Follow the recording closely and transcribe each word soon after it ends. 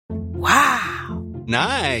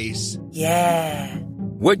Nice. Yeah.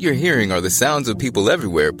 What you're hearing are the sounds of people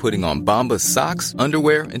everywhere putting on Bombas socks,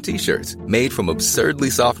 underwear, and T-shirts made from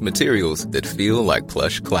absurdly soft materials that feel like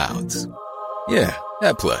plush clouds. Yeah,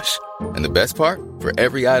 that plush. And the best part? For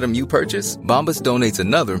every item you purchase, Bombas donates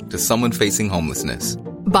another to someone facing homelessness.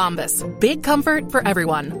 Bombas. Big comfort for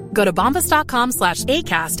everyone. Go to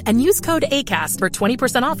bombas.com/ACAST and use code ACAST for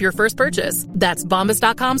 20% off your first purchase. That's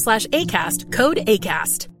bombas.com/ACAST. Code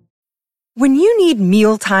ACAST. When you need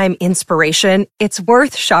mealtime inspiration, it's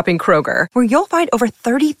worth shopping Kroger, where you'll find over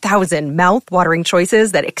 30,000 mouth-watering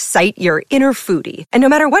choices that excite your inner foodie. And no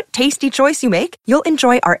matter what tasty choice you make, you'll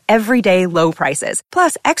enjoy our everyday low prices,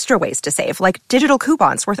 plus extra ways to save, like digital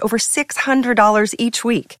coupons worth over $600 each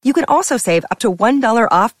week. You can also save up to $1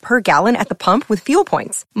 off per gallon at the pump with fuel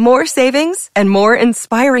points. More savings and more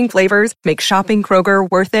inspiring flavors make shopping Kroger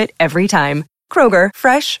worth it every time. Kroger,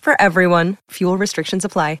 fresh for everyone. Fuel restrictions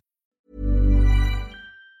apply.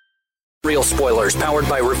 Real spoilers powered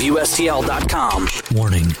by ReviewSTL.com.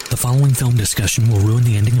 Warning, the following film discussion will ruin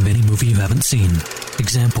the ending of any movie you haven't seen.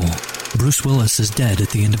 Example, Bruce Willis is dead at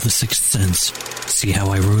the end of The Sixth Sense. See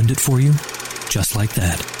how I ruined it for you? Just like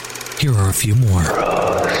that. Here are a few more.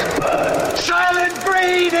 Rosebud. Silent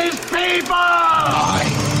breed is people! I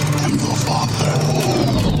am your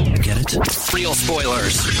father. Get it? Real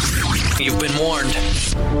spoilers. You've been warned.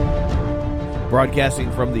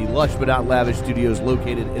 Broadcasting from the lush but not lavish studios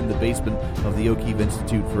located in the basement of the O'Keefe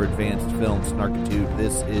Institute for Advanced Film, Snarkitude,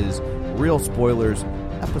 this is Real Spoilers,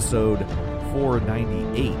 episode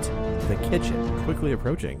 498, The Kitchen. Quickly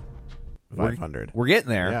approaching 500. We're getting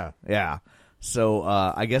there. Yeah. Yeah. So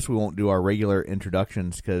I guess we won't do our regular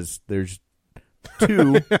introductions because there's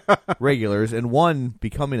two regulars and one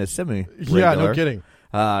becoming a semi-regular. Yeah, no kidding.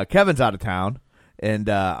 Kevin's out of town. And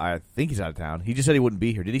I think he's out of town. He just said he wouldn't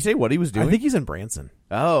be here. Did he say what he was doing? I think he's in Branson.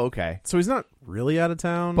 Oh, okay. So he's not really out of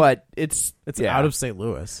town. But it's out of St.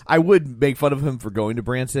 Louis. I would make fun of him for going to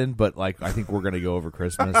Branson, but like I think we're going to go over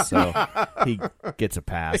Christmas, so he gets a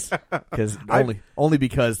pass. Because only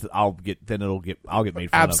because I'll get made fun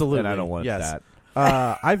Absolutely. of. And I don't want that.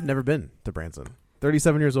 I've never been to Branson.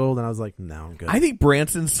 37 years old, and I was like, no, I'm good. I think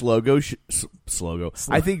Branson's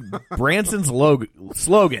I think Branson's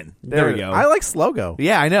slogan. There we go. I like Slogo.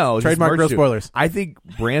 Yeah, I know. Trademark Real Spoilers. I think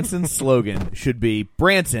Branson's slogan should be,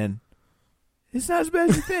 Branson, it's not as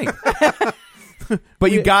bad as you think.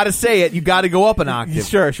 But you got to say it. You got to go up an octave.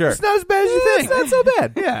 Sure. It's not as bad as you think. It's not so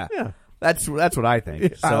bad. Yeah. That's what I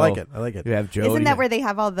think. So, I like it. You have Joe. Isn't that where they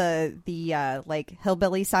have all the like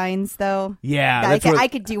hillbilly signs though? Yeah, I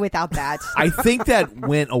could do without that. I think that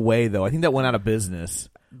went away though. I think that went out of business,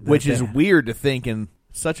 which is weird to think in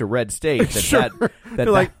such a red state. That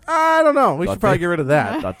You're like, I don't know. We should probably get rid of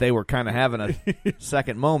that. I thought they were kind of having a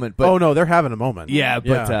second moment. But, oh no, they're having a moment. Yeah,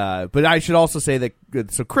 but I should also say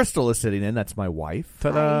that. So Crystal is sitting in. That's my wife.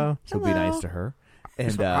 Ta-da! So be nice to her.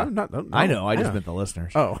 And no. I know, I just meant the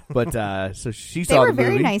listeners. Oh, but so she saw. They were the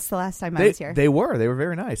very movie. nice the last time I was here. They were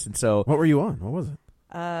very nice. And so, what were you on? What was it?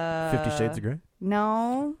 50 Shades of Grey.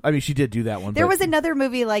 No, I mean she did do that one. There was another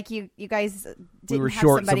movie like you guys didn't we were have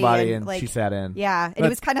short somebody and like, she sat in. Yeah, and it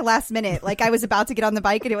was kind of last minute. Like I was about to get on the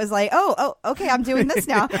bike and it was like, oh, okay, I'm doing this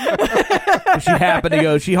now. She happened to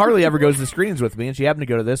go. She hardly ever goes to screenings with me, and she happened to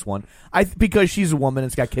go to this one. Because she's a woman,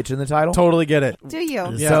 it's got kitchen in the title. Totally get it. Do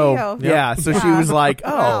you? So yeah, so she was like,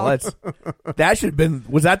 oh, that should have been.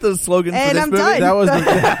 Was that the slogan and for this I'm movie? Done.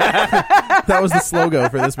 That was the slogan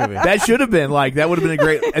for this movie. That should have been like that would have been a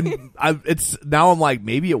great. And now I'm like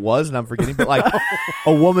maybe it was, and I'm forgetting. But like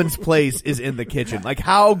a woman's place is in the kitchen. Like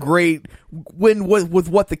how great with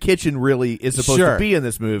what the kitchen really is supposed to be in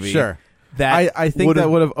this movie. Sure. That I think that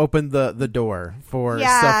would have opened the door for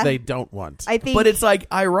stuff they don't want. I think, but it's like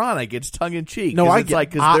ironic. It's tongue in cheek. No, it's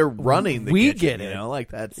like because they're running. The we kitchen, get it. You know, like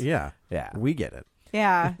that's yeah. We get it.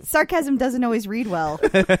 Yeah, sarcasm doesn't always read well.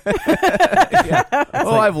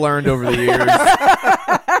 I've learned over the years.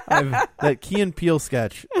 That Key and Peele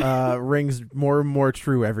sketch rings more and more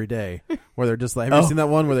true every day. Where they're just like, have you seen that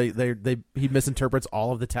one where he misinterprets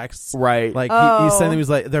all of the texts? Right. Like he's saying, he was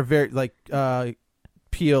like, they're very like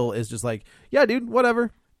Peele is just like, yeah, dude, whatever.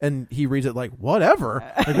 And he reads it like, whatever?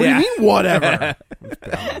 Like, what do you mean, whatever?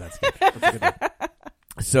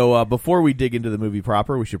 So before we dig into the movie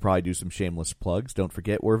proper, we should probably do some shameless plugs. Don't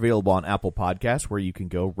forget, we're available on Apple Podcasts, where you can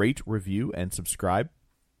go rate, review, and subscribe.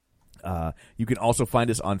 You can also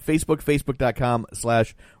find us on Facebook, facebook.com/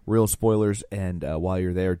 Real Spoilers, and while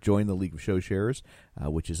you're there, join the League of Show Sharers,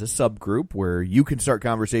 which is a subgroup where you can start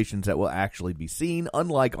conversations that will actually be seen,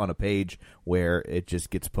 unlike on a page where it just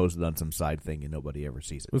gets posted on some side thing and nobody ever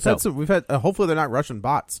sees it. We've had hopefully they're not Russian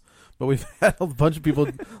bots, but we've had a bunch of people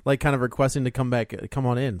like kind of requesting to come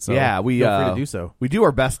on in. So yeah, we feel free to do so. We do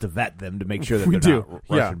our best to vet them to make sure that they're not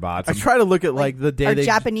Russian bots. I try to look at like the day. Are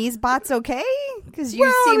Japanese bots okay? Because you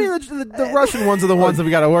I mean, the Russian ones are the ones that we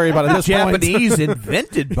got to worry about at this Japanese point.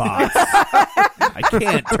 invented bots. I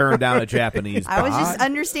can't turn down a Japanese bot. I was just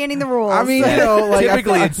understanding the rules. I mean, like,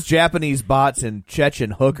 typically it's Japanese bots and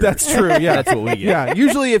Chechen hookers. That's true. Yeah, that's what we get. Yeah,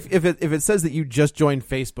 usually if it says that you just joined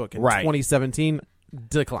Facebook in 2017,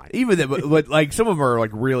 decline. Even then, but like some of them are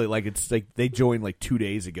like really like it's like they joined like 2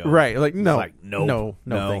 days ago. Right? Like no, no,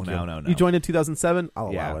 thank you. No. You joined in 2007. I'll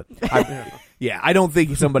allow it. I don't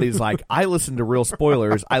think somebody's like, I listened to Real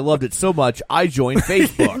Spoilers. I loved it so much, I joined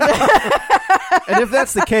Facebook. And if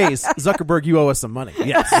that's the case, Zuckerberg, you owe us some money.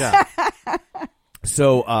 Yes. Yeah.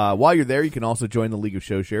 So while you're there, you can also join the League of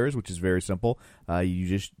Show Sharers, which is very simple. You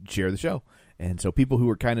just share the show. And so people who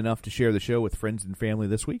were kind enough to share the show with friends and family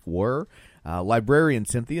this week were Librarian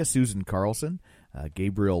Cynthia, Susan Carlson,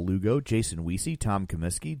 Gabriel Lugo, Jason Weesey, Tom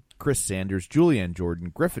Comiskey, Chris Sanders, Julianne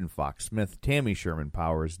Jordan, Griffin Fox Smith, Tammy Sherman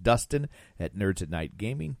Powers, Dustin at Nerds at Night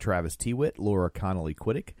Gaming, Travis Tewitt, Laura Connolly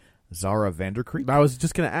Quiddick, Zara Vandercreek. I was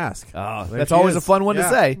just going to ask. That's always a fun one to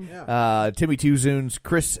say. Yeah. Timmy Tuzoons,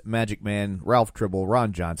 Chris Magic Man, Ralph Tribble,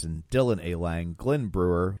 Ron Johnson, Dylan A. Lang, Glenn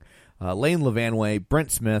Brewer, Lane Levanway,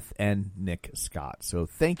 Brent Smith, and Nick Scott. So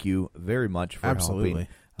thank you very much for helping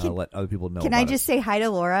let other people know. Can I just say hi to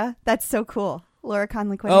Laura? That's so cool. Laura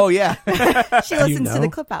Conley Quinn. Oh, yeah. She listens to the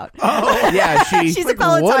Clip Out. Oh, yeah. She's a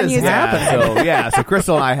Peloton user. So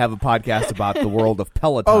Crystal and I have a podcast about the world of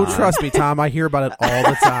Peloton. Oh, trust me, Tom. I hear about it all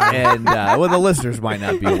the time. And, the listeners might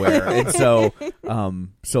not be aware. And so,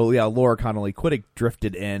 Laura Connolly Quiddick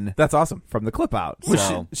drifted in. That's awesome. From the Clip Out.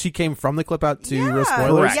 So. She came from the Clip Out to Real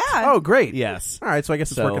Spoilers? Yeah. Oh, great. Yes. All right, so I guess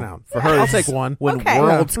it's working out. For her, I'll take one. When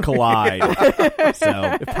worlds collide.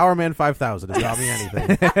 So if Power Man 5000 has taught me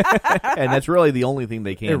anything. And that's really the only thing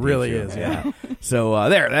they can do. It really is, yeah. So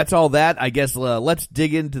that's all that. I guess let's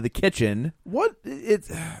dig into the kitchen.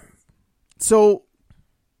 So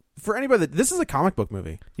for anybody this is a comic book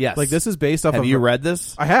movie. Yes. Like this is based off Have you read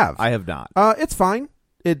this? I have. I have not. It's fine.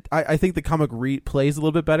 I think the comic plays a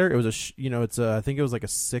little bit better. It was I think it was like a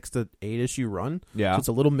 6 to 8 issue run. Yeah. So it's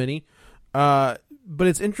a little mini. But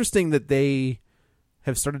it's interesting that they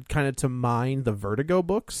have started kind of to mine the Vertigo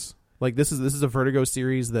books. Like this is a Vertigo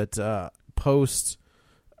series that post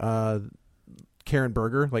Karen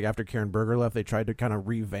Berger, like after Karen Berger left, they tried to kind of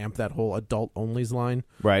revamp that whole adult onlys line.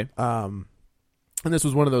 Right. And this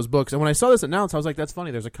was one of those books. And when I saw this announced, I was like, that's funny.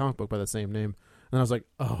 There's a comic book by the same name. And I was like,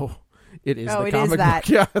 oh, it is the comic book.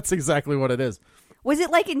 Yeah, that's exactly what it is. Was it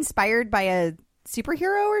like inspired by a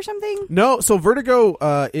superhero or something? No. So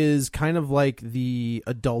Vertigo is kind of like the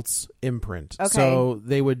adults imprint. Okay. So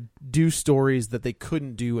they would do stories that they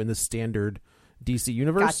couldn't do in the standard DC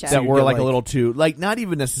universe. Gotcha. That were like a little too, like not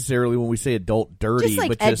even necessarily when we say adult dirty, just like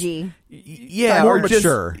but edgy. Yeah, more or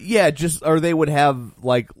mature. Or they would have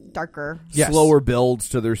like darker, slower builds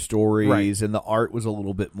to their stories, right. And the art was a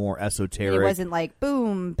little bit more esoteric. It wasn't like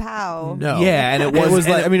boom, pow. No, yeah, and it was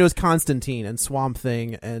like it was Constantine and Swamp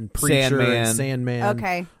Thing and Preacher and Sandman.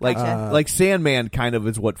 Okay, like Sandman kind of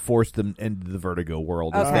is what forced them into the Vertigo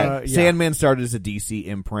world. Okay. Sandman started as a DC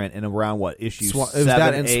imprint, and around issue 7, it was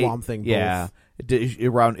that and 8, Swamp Thing. Yeah. Both.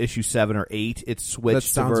 Around issue 7 or 8, it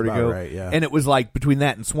switched to Vertigo, about right, yeah. And it was like between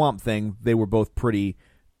that and Swamp Thing, they were both pretty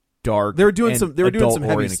dark. They were doing some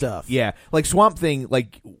heavy stuff. Yeah, like Swamp Thing.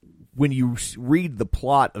 Like when you read the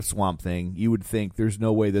plot of Swamp Thing, you would think there's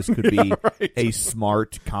no way this could be a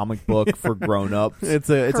smart comic book for grown-ups. It's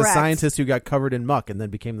a scientist who got covered in muck and then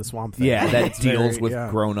became the Swamp Thing. Yeah, that deals with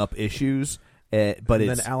grown-up issues.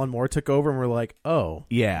 Then Alan Moore took over, and we're like, "Oh,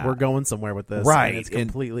 yeah, we're going somewhere with this." Right, and it's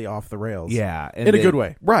completely off the rails. Yeah, in a good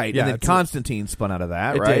way. Right, yeah, and then Constantine spun out of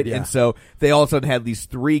that. It right, did, yeah. And so they also had these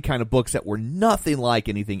 3 kind of books that were nothing like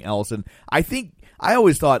anything else. And I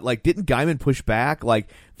always thought, like, didn't Gaiman push back? Like,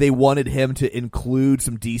 they wanted him to include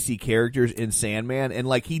some DC characters in Sandman, and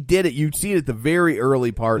like he did it. You'd see it at the very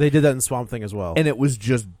early part. They did that in Swamp Thing as well, and it was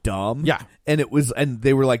just dumb. Yeah, and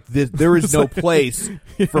they were like, there is no place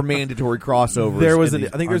for mandatory crossovers. There was I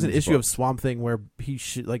think there's an issue of Swamp Thing where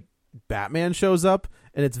Batman shows up,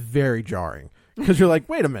 and it's very jarring because you're like,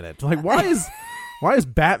 wait a minute, like why Why is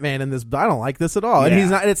Batman in this? I don't like this at all. And Yeah. he's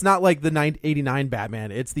not. It's not like the 89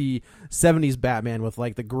 Batman. It's the 70s Batman with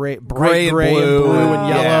like the Gray bright and gray blue. and blue and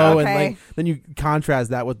Yeah. yellow, and Okay. like then you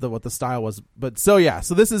contrast that with what the style was. But so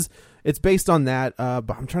this is it's based on that. But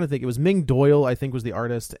I'm trying to think. It was Ming Doyle, I think, was the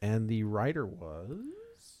artist, and the writer was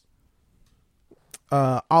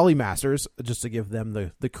Ollie Masters. Just to give them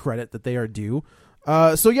the credit that they are due.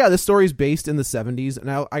 So yeah, this story is based in the 70s, and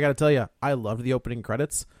I got to tell you, I loved the opening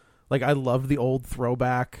credits. Like, I loved the old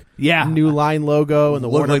throwback, New Line logo and the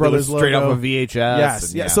Looked Warner like it Brothers was straight logo. off of VHS. Yes,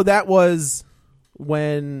 and yeah. So that was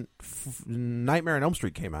when Nightmare on Elm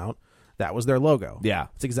Street came out. That was their logo. Yeah.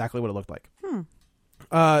 It's exactly what it looked like.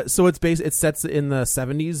 So it's based. It sets in the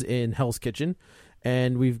 70s in Hell's Kitchen,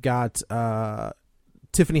 and we've got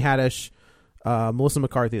Tiffany Haddish, Melissa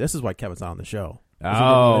McCarthy. This is why Kevin's not on the show.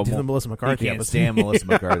 Oh, the Melissa McCarthy He can't episode. stand Melissa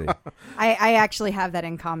McCarthy. I actually have that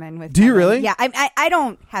in common with. Do you Kevin. really? Yeah, I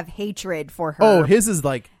don't have hatred for her. Oh, his is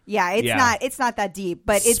like yeah, it's not that deep,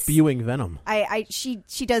 but it's spewing venom. She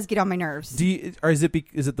does get on my nerves. Is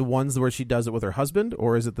it the ones where she does it with her husband,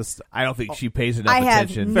 or is it the? I don't think she pays enough I have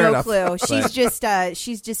attention. no enough. clue.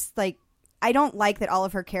 She's just like, I don't like that all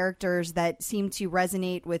of her characters that seem to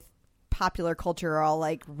resonate with popular culture are all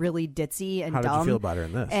like really ditzy and How dumb. did you feel about her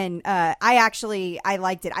in this? And I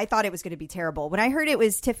liked it. I thought it was going to be terrible. When I heard it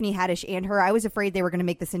was Tiffany Haddish and her, I was afraid they were going to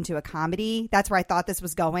make this into a comedy. That's where I thought this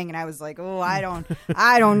was going, and I was like, oh, I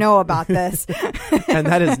don't know about this. And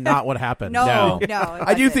that is not what happened. No.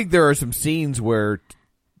 I do think there are some scenes where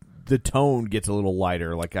the tone gets a little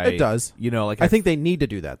lighter. It does. You know, like I think they need to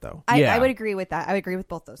do that though. I would agree with that. I would agree with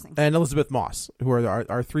both those things. And Elizabeth Moss, who are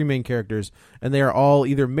our three main characters, and they are all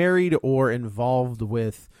either married or involved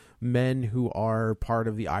with men who are part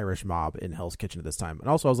of the Irish mob in Hell's Kitchen at this time. And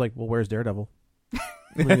also, I was like, well, where's Daredevil?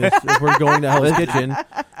 I mean, if we're going to Hell's Kitchen,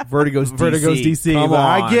 Vertigo's DC. Come but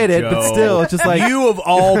on, I get it, but Joe. still, it's just like you of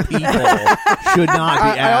all people should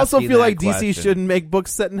not be. I also asking feel that like DC question. shouldn't make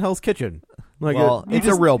books set in Hell's Kitchen. Like, Well, it's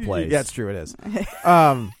a real place. Yeah, it's true. It is.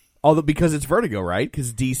 Although because it's Vertigo, right?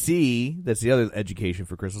 Because DC, that's the other education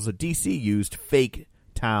for Crystal. So DC used fake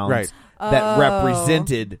towns Right. that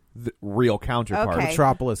represented the real counterparts. Okay.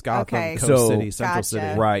 Metropolis, Gotham, Okay. Coast So- City, Central Gotcha.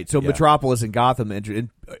 City. Right. So Yeah. Metropolis and Gotham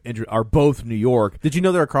are both New York. Did you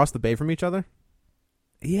know they're across the bay from each other?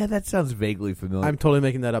 Yeah, that sounds vaguely familiar. I'm totally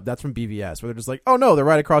making that up. That's from BVS, where they're just like, oh no, they're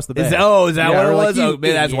right across the bay. Is that Yeah, what it we're like, was? you Oh,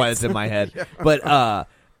 man, that's why idiots. it's in my head.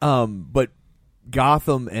 But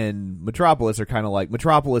Gotham and Metropolis are kind of like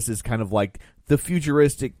Metropolis is kind of like the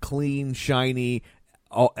futuristic, clean, shiny,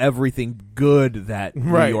 everything good that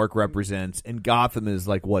Right. New York represents, and Gotham is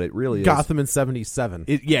like what it really is. Gotham in '77.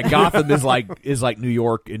 Gotham is like New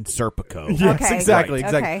York in Serpico. Yes, Okay. exactly. Right.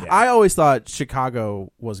 Exactly. Okay. I always thought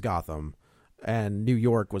Chicago was Gotham and New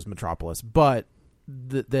York was Metropolis, but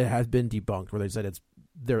that has been debunked where they said it's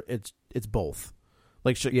both.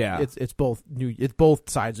 Like it's both it's both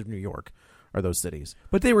sides of New York are those cities.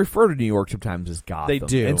 But they refer to New York sometimes as Gotham. They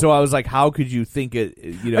do. and so I was like, how could you think it?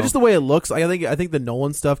 You know, Just the way it looks. I think the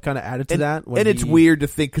Nolan stuff kind of added to that. when and it's he- weird to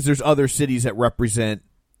think because there's other cities that represent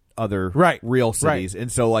other real cities, Right.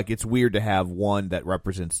 and so like it's weird to have one that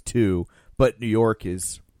represents two, but New York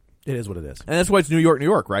is, It is what it is. and that's why it's New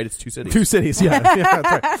York, right? It's two cities. Two cities, yeah. Yeah,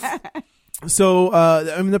 that's right. So,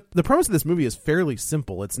 I mean, the premise of this movie is fairly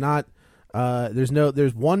simple. It's not.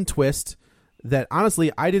 There's one twist that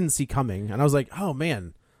honestly I didn't see coming, and I was like, oh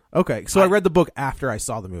man, okay. So I read the book after I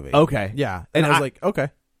saw the movie. Okay. yeah, and I was like, okay,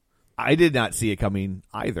 I did not see it coming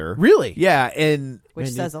either. really? Yeah, and Which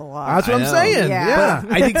Man, says a lot. That's what I I'm know. saying. Yeah. Yeah,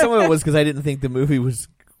 I think some of it was because I didn't think the movie was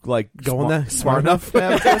like Going smart that- enough. To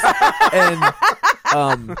have this.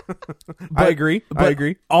 And I agree. I but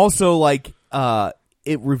agree. Also, like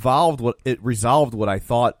it resolved what I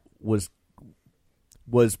thought was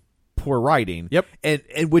poor writing. Yep. and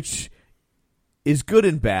which is good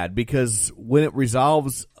and bad because when it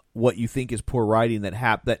resolves what you think is poor writing that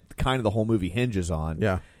kind of the whole movie hinges on.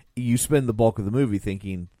 Yeah. You spend the bulk of the movie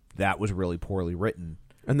thinking that was really poorly written.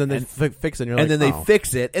 And then they fix it. And, you're And like, then they oh.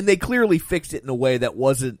 fix it, and they clearly fixed it in a way that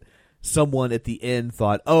wasn't someone at the end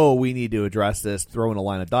thought, "Oh, we need to address this." Throw in a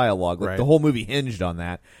line of dialogue. Like Right. the whole movie hinged on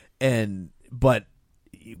that, but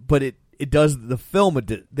it does the film.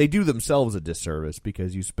 They do themselves a disservice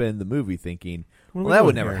because you spend the movie thinking, What are "Well, we that doing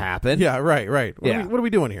would never here? happen." Yeah, right. Yeah. What are we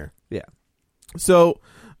doing here? yeah. So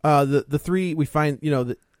the three we find,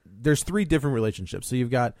 there's three different relationships. So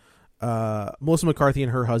you've got Melissa McCarthy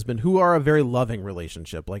and her husband, who are a very loving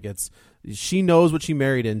relationship. Like she knows what she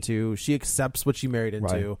married into. She accepts what she married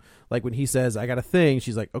into. Right. Like when he says, "I got a thing,"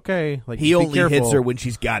 she's like, "Okay." Like he just be only careful. hits her when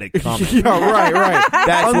she's got it coming. Yeah, right.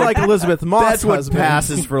 That's Unlike Elizabeth Moss, That's what husband.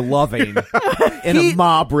 passes for loving in a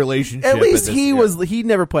mob relationship. At least this- he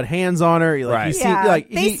never put hands on her. Like, Right. he seemed, like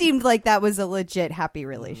they seemed like that was a legit happy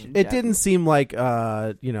relationship. it didn't seem like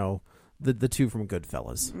the two from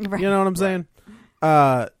Goodfellas. Right. You know what I'm saying?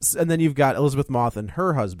 And then you've got Elizabeth Moss and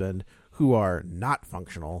her husband, who are not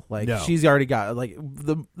functional. Like No. she's already got like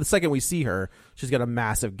the second we see her, she's got a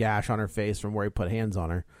massive gash on her face from where he put hands on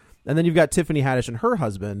her. And then you've got Tiffany Haddish and her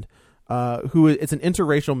husband, who it's an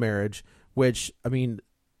interracial marriage, which I mean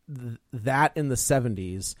that in the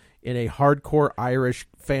 70s in a hardcore Irish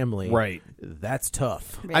family, Right. That's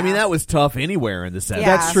tough. I mean, that was tough anywhere in the 70s.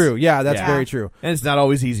 Yeah. That's true. Yeah, that's Yeah. very true. And it's not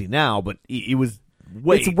always easy now, but it was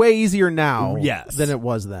It's way easier now Yes. than it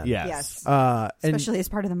was then. Yes. And Especially as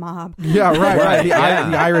part of the mob. yeah, right. Right, The, yeah.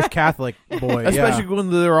 the Irish Catholic boy, Especially yeah. when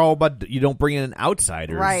they're all about you don't bring in an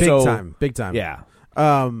outsider. Right. big time. Yeah.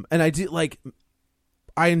 And I do like.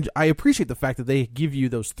 I appreciate the fact that they give you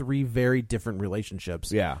those three very different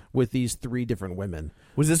relationships. Yeah. With these three different women.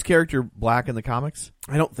 Was this character black in the comics?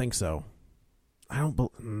 I don't think so. I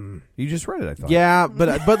don't. You just read it, I thought. Yeah,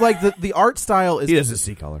 but like the art style is. He doesn't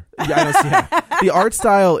see color. Yeah, I don't see. Yeah. The art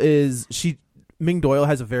style is Ming Doyle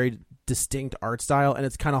has a very distinct art style, and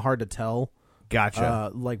it's kind of hard to tell.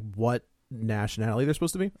 Gotcha. Like what nationality they're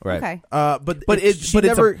supposed to be. Right. Okay. But it's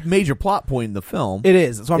never. a major plot point in the film. It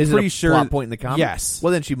is. So I'm Is it pretty a sure. plot point in the comics. Yes.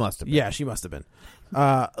 Well, then she must have been. Yeah, she must have been.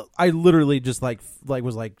 I literally just was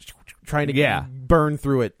trying to burn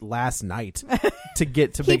through it last night to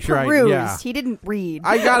get to He make sure perused. He didn't read.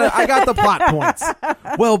 I got the plot points.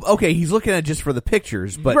 Well, okay, he's looking at it just for the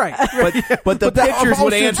pictures, but Right. but the that pictures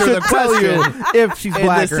would also answer should the tell question you if she's in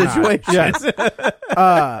black this or not. situation.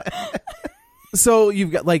 Yes. So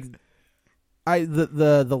you've got like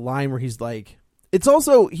the line where he's like, it's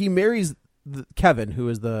also he marries Kevin, who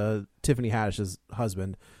is the Tiffany Haddish's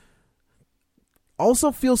husband.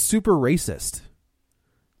 Also feels super racist.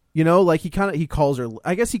 You know, like he calls her.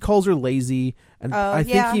 I guess he calls her lazy, and I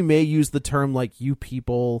think he may use the term like "you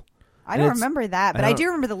people." I don't remember that, but I do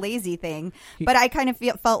remember the lazy thing. But I kind of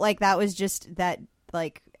felt like that was just that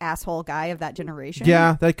like asshole guy of that generation.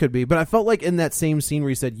 Yeah, that could be. But I felt like in that same scene where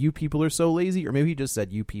he said "you people are so lazy," or maybe he just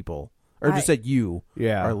said "you people," or just said "you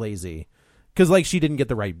are lazy," because like she didn't get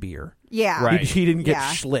the right beer. Yeah, Right. She didn't get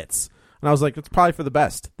Schlitz, and I was like, it's probably for the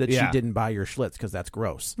best that she Yeah. didn't buy your Schlitz because that's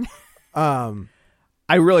gross.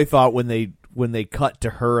 I really thought when they cut to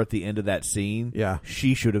her at the end of that scene, Yeah.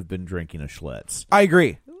 she should have been drinking a Schlitz. I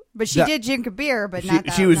agree. but she did drink a beer, but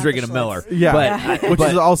She was not drinking a the Miller. Schlitz. Yeah, But, which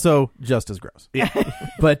is also just as gross. yeah.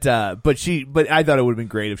 But I thought it would have been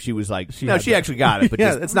great if she was like, she actually got it, but Yeah,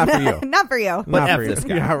 just it's not for you. Not for you. But Not F for you. this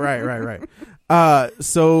guy. Yeah, right.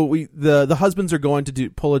 So the husbands are going to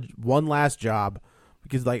pull one last job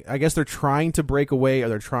because like I guess they're trying to break away or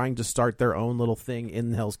they're trying to start their own little thing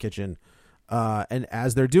in Hell's Kitchen. And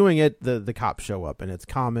as they're doing it, the cops show up and it's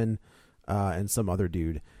Common and some other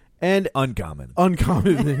dude. And uncommon. and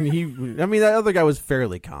that other guy was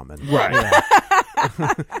fairly common. Right. Yeah.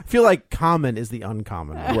 I feel like Common is the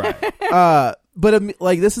uncommon one. Right. But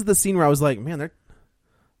like this is the scene where I was like, man,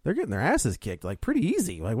 they're getting their asses kicked like pretty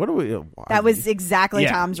easy. Like what do we? That was exactly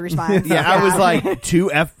Yeah. Tom's response. Yeah, I was like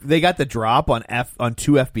they got the drop on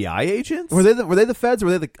two FBI agents. Were they the feds? Or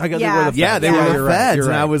were they the? I guess Yeah. they were the feds. Yeah, they were the you're right, feds, you're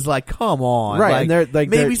and I right. was like, "Come on!" Right, Like, and they're like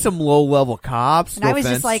maybe some low-level cops. And no I was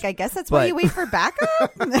offense. just like, I guess that's why but- you wait for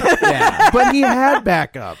backup. yeah, But he had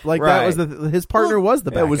backup. Like that was his partner was the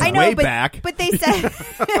it backup. was I know, way but, back. But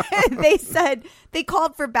they said they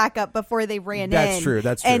called for backup before they ran in. That's true,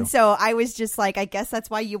 that's true. And so I was just like, I guess that's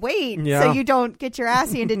why you wait, Yeah. so you don't get your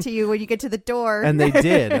ass handed to you when you get to the door. And they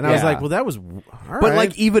did, and I was Yeah. like, well, that was. All But right.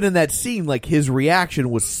 like even in that scene, like his reaction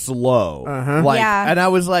was slow. Like, Yeah. and I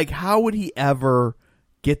was like, how would he ever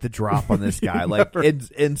get the drop on this guy? Like,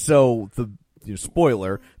 and so the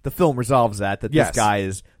spoiler, the film resolves that Yes. this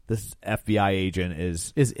guy this FBI agent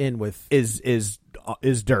is in with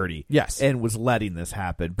dirty. Yes. and was letting this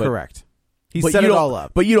happen. But, correct. He but set you it don't- all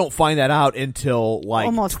up. But you don't find that out until like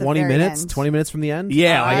Almost the 20 very minutes. end. 20 minutes from the end.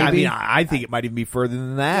 Yeah, like, I Maybe. mean, I think it might even be further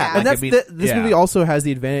than that. Yeah. And Like, that's this yeah. movie also has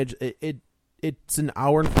the advantage. It's an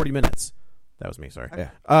hour and 40 minutes. That was me. Sorry.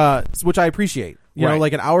 Yeah. Which I appreciate. You know,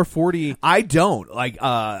 like an hour 40. I don't like.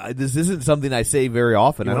 This isn't something I say very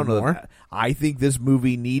often. You I don't know. want more? I think this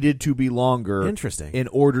movie needed to be longer. Interesting. In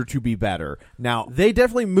order to be better. Now they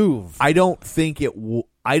definitely move. I don't think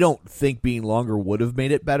I don't think being longer would have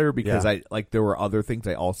made it better because there were other things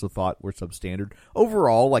I also thought were substandard.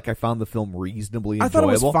 Overall, like I found the film reasonably enjoyable. I thought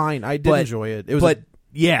it was fine. I did enjoy it. It was like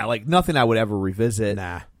nothing I would ever revisit.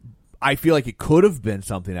 Nah. I feel like it could have been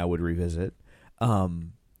something I would revisit.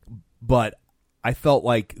 But I felt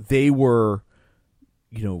like they were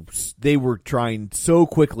trying so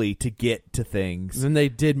quickly to get to things. And they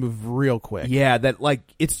did move real quick. Yeah, that like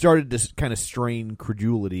it started to kind of strain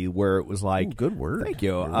credulity where it was like, ooh, good word. Thank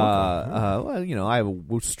you.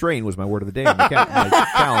 Strain was my word of the day on my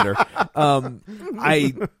calendar.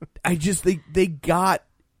 I just they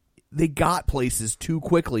got places too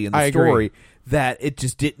quickly in the story that it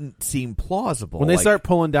just didn't seem plausible. When they start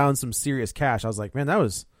pulling down some serious cash, I was like, man, that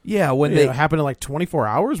was when they happened in like 24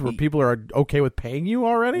 hours where people are okay with paying you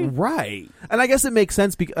already, right? And I guess it makes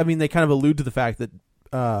sense because they kind of allude to the fact that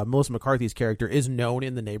Melissa McCarthy's character is known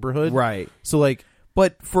in the neighborhood, right? So like,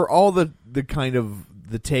 but for all the kind of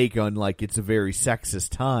the take on like it's a very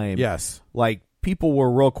sexist time, yes, like people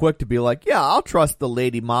were real quick to be like, yeah, I'll trust the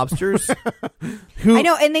lady mobsters. I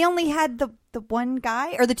know, and they only had the one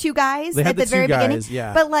guy or the two guys at the very beginning.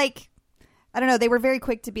 Yeah. But like, I don't know, they were very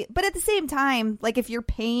quick to be. But at the same time, like if you're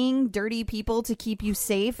paying dirty people to keep you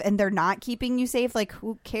safe and they're not keeping you safe, like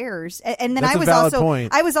who cares? And then That's I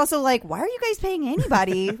was also like, why are you guys paying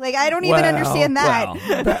anybody? Like I don't even understand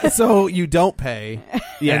that. So you don't pay,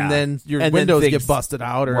 and then your windows get busted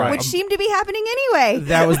out, or which seemed to be happening anyway.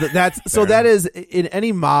 That is in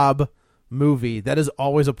any mob movie. That is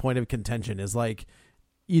always a point of contention. Is like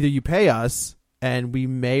either you pay us and we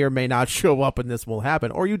may or may not show up and this will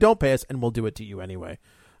happen, or you don't pay us and we'll do it to you anyway.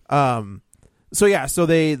 So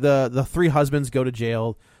the three husbands go to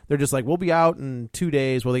jail. They're just like, we'll be out in 2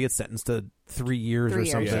 days. Well, they get sentenced to 3 years or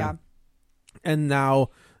something. Yeah. And now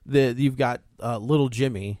you've got little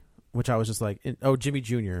Jimmy, which I was just like, Jimmy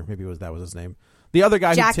Jr. Maybe that was his name. The other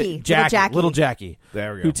guy, little Jackie,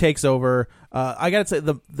 there we go, who takes over. I gotta say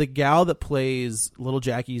the gal that plays little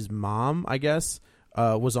Jackie's mom, I guess,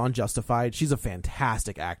 was on Justified. She's a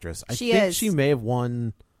fantastic actress. I think she may have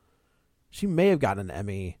won. She may have gotten an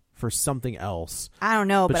Emmy for something else. I don't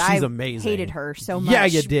know, but she's I amazing. hated her so much. Yeah,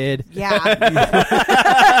 you did. Yeah.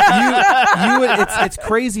 It's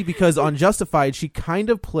crazy because on Justified she kind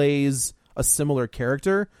of plays a similar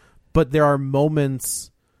character, but there are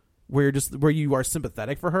moments where you are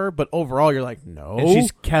sympathetic for her, but overall you're like, no. And she's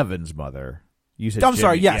Kevin's mother. I'm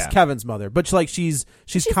sorry, yes, Kevin's mother, but she's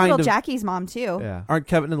kind little of Jackie's mom too. Yeah. Aren't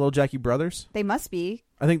Kevin and little Jackie brothers? They must be.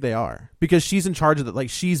 I think they are because she's in charge of the. Like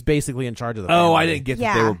she's basically in charge of the. Family. Oh, I didn't get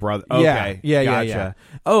that they were brothers. Okay, yeah, gotcha. Yeah.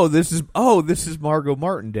 Oh, this is Margot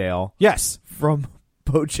Martindale. Yes, from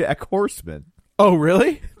BoJack Horseman. Oh,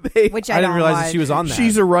 really? Which I didn't realize that she was on that.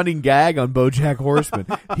 She's a running gag on BoJack Horseman.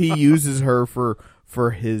 He uses her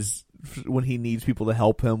for his when he needs people to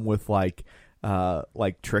help him with like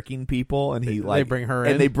tricking people, and they bring her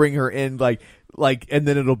in, and they bring her in like, and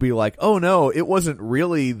then it'll be like, oh no, it wasn't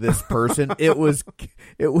really this person. it was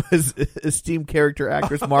esteemed character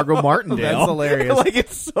actress Margot Martindale. That's hilarious. Like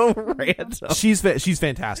it's so random. She's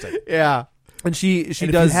fantastic. Yeah. And she does.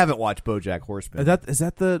 If you haven't watched BoJack Horseman, is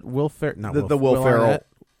that the Will Ferrell? Not the Will Ferrell.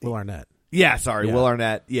 Will Arnett. Yeah, sorry, Will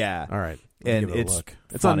Arnett. Yeah. All right. And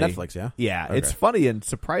it's on Netflix, yeah? Yeah, okay. It's funny and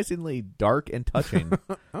surprisingly dark and touching.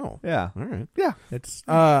 Oh. Yeah. All right. Yeah. It's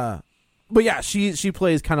but yeah, she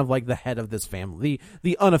plays kind of like the head of this family,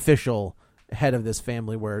 the unofficial head of this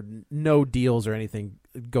family where no deals or anything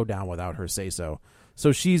go down without her say so.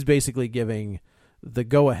 So she's basically giving the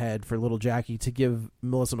go-ahead for little Jackie to give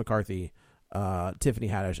Melissa McCarthy, Tiffany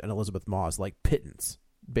Haddish, and Elizabeth Moss like pittance,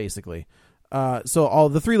 basically. So all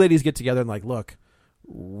the three ladies get together and like, look,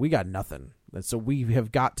 we got nothing. So we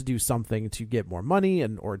have got to do something to get more money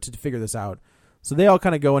or to figure this out. So they all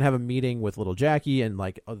kind of go and have a meeting with little Jackie and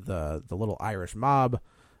like the little Irish mob,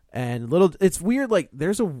 and it's weird. Like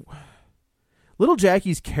little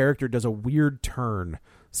Jackie's character does a weird turn.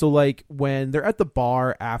 So like when they're at the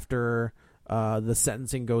bar after the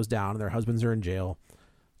sentencing goes down and their husbands are in jail,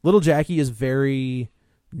 little Jackie is very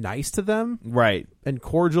nice to them, right, and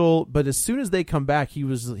cordial. But as soon as they come back,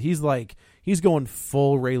 he's going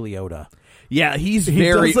full Ray Liotta. Yeah, he's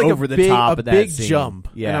very like over the top of that big scene. Jump.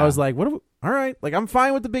 Yeah, and I was like, all right, like I'm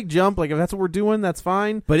fine with the big jump. Like if that's what we're doing, that's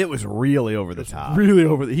fine. But it was really over the top. Really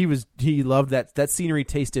over. He loved that scenery.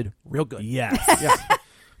 Tasted real good. Yes. Yes.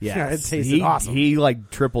 Yeah, it tasted awesome. He like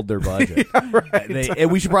tripled their budget. Yeah, right.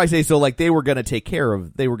 And we should probably say so. Like they were going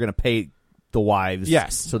to pay the wives,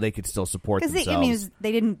 Yes. so they could still support Because themselves.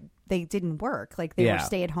 they didn't work. Like they were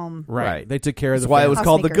stay at home. Right. They took care of That's the why it was Housemakers.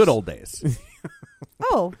 called the good old days.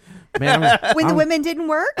 Oh, Man, when the women didn't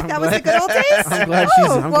work, that was the good old days. I'm glad oh,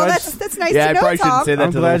 she's- I'm well, glad that's nice Yeah, to I know, probably shouldn't Tom. say that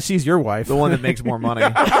I'm to glad she's your wife. the one that makes more money.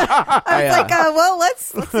 I was like, well, let's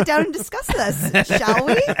sit down and discuss this, shall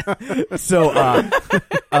we? So,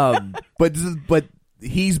 but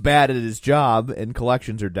he's bad at his job, and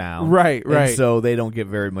collections are down. Right, right. And so they don't get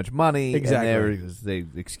very much money. Exactly. And they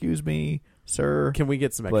excuse me, sir. Can we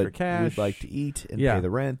get some extra but cash? We'd like to eat and Yeah. pay the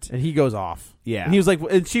rent. And he goes off. Yeah. And he was like,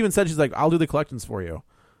 and she even said, she's like, I'll do the collections for you.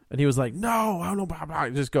 And he was like, no, I don't know. Blah, blah.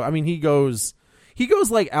 Just go. I mean, he goes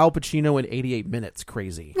like Al Pacino in 88 Minutes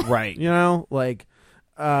crazy. Right. You know, like,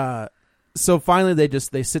 so finally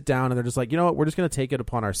they sit down and they're just like, you know what? We're just going to take it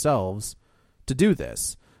upon ourselves to do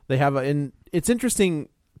this. They have and it's interesting.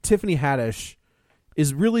 Tiffany Haddish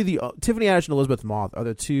is really Tiffany Haddish and Elizabeth Moss are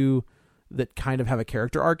the two that kind of have a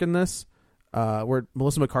character arc in this, where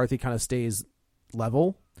Melissa McCarthy kind of stays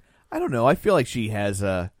level. I don't know. I feel like she has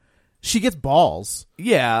a... She gets balls.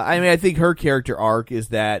 Yeah, I mean, I think her character arc is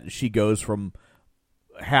that she goes from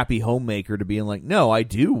happy homemaker to being like, no, I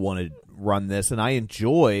do want to run this, and I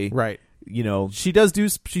enjoy... Right. You know... She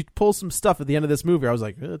pulls some stuff at the end of this movie. I was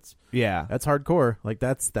like, that's hardcore. Like,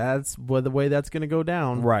 that's the way that's going to go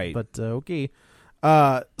down. Right. But, okay.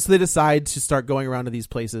 So they decide to start going around to these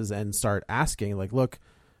places and start asking, like, look,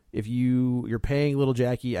 if you're paying little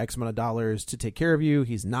Jackie X amount of dollars to take care of you,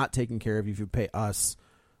 he's not taking care of you. If you pay us,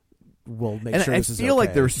 we'll make and sure this is okay. I feel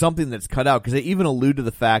like there's something that's cut out, because they even allude to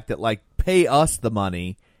the fact that, like, pay us the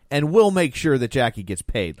money and we'll make sure that Jackie gets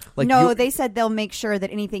paid. Like, no, they said they'll make sure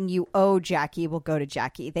that anything you owe Jackie will go to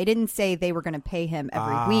Jackie. They didn't say they were going to pay him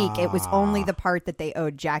every week. It was only the part that they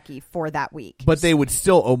owed Jackie for that week. But they would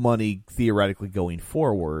still owe money theoretically going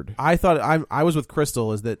forward. I thought I was with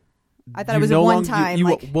Crystal is that I thought it was a one time.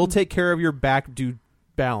 We'll take care of your back due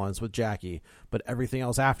balance with Jackie, but everything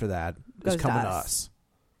else after that is coming to us.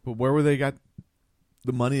 But where were they got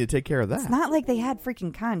the money to take care of that? It's not like they had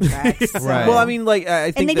freaking contracts. Right. Well, I mean, like I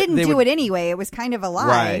think and they didn't do would, it anyway. It was kind of a lie.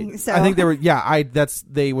 Right. So I think they were. Yeah,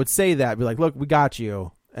 they would say that, be like, look, we got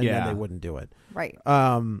you, and then they wouldn't do it. right.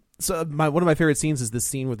 So one of my favorite scenes is this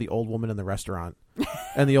scene with the old woman in the restaurant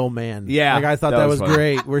and the old man. Yeah, like I thought that that was was funny.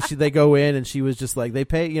 great. Where they go in and she was just like, they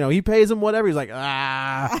pay, he pays him whatever. He's like,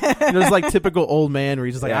 it's like typical old man where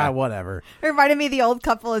he's just like, whatever. It reminded me of the old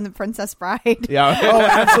couple in The Princess Bride. Yeah. Oh,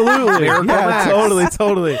 absolutely. Miracle Max.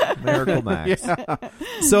 Totally. Miracle Max. Yeah.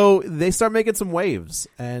 So they start making some waves,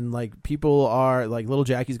 and like people are like, little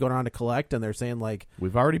Jackie's going around to collect, and they're saying like,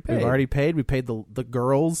 We've already paid. We paid the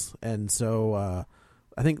girls, and so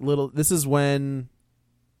I think this is when.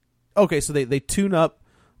 Okay, so they tune up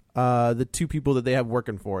the two people that they have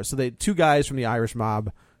working for. So two guys from the Irish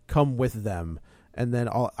mob come with them, and then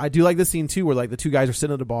I do like this scene too, where like the two guys are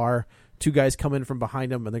sitting at a bar. Two guys come in from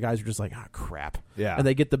behind them, and the guys are just like, crap. Yeah. And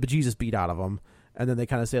they get the bejesus beat out of them. And then they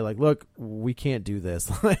kind of say like, look, we can't do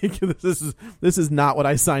this. Like this is not what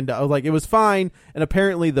I signed up. Like it was fine. And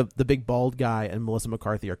apparently the big bald guy and Melissa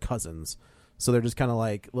McCarthy are cousins. So they're just kind of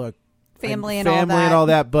like, look, Family and all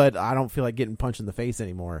that, but I don't feel like getting punched in the face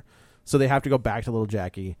anymore. So they have to go back to little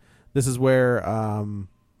Jackie. This is where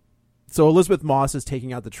so Elizabeth Moss is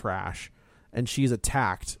taking out the trash, and she's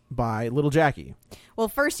attacked by little Jackie. Well,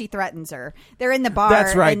 first he threatens her. They're in the bar.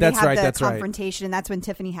 That's right, And that's they have right, the that's right. confrontation, and that's when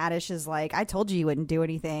Tiffany Haddish is like, "I told you wouldn't do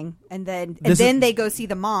anything." And then This is- they go see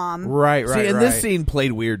the mom. Right. See, and this scene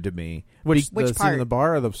played weird to me. Which the scene part? in the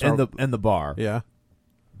bar or the In the bar. Yeah.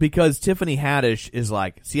 Because Tiffany Haddish is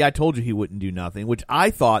like, see, I told you he wouldn't do nothing, which I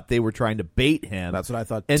thought they were trying to bait him. That's what I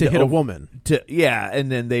thought. And To hit a woman.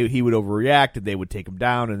 And then he would overreact, and they would take him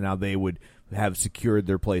down, and now they would have secured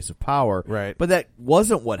their place of power. Right. But that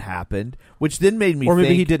wasn't what happened, which then made me Or maybe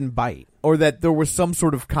think, he didn't bite. or that there was some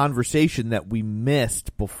sort of conversation that we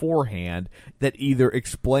missed beforehand that either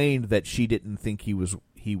explained that she didn't think he was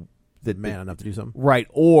Man enough to do something. right,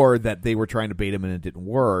 or that they were trying to bait him and it didn't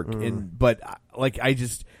work. But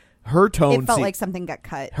her tone It felt like something got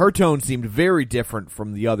cut. her tone seemed very different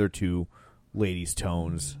from the other two ladies'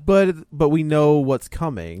 tones. But we know what's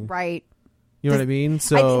coming. Right. You know what I mean?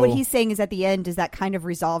 So I think what he's saying is at the end, does that kind of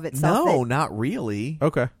resolve itself? No, that- not really.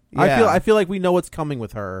 okay. Yeah. I feel like we know what's coming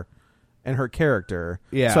with her and her character.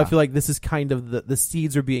 Yeah. So I feel like this is kind of the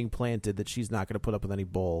seeds are being planted that she's not going to put up with any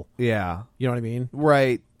bull. Yeah. You know what I mean?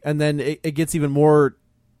 Right. And then it gets even more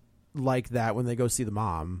like that when they go see the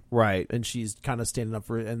mom. Right. And she's kind of standing up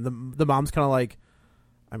for it. And the mom's kind of like,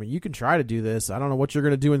 I mean, you can try to do this. I don't know what you're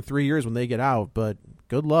going to do in 3 years when they get out, but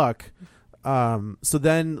good luck. So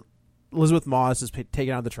then Elizabeth Moss is taken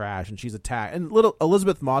out of the trash, and she's attacked. And little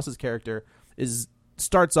Elizabeth Moss's character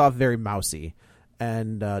starts off very mousy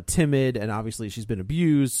and timid, and obviously she's been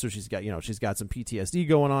abused, so she's got some PTSD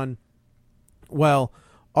going on. Well,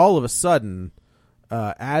 all of a sudden,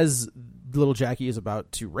 as little Jackie is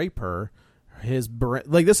about to rape her,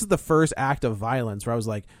 this is the first act of violence where I was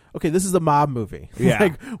like, okay, this is a mob movie. Yeah.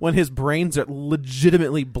 Like when his brains are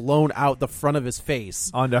legitimately blown out the front of his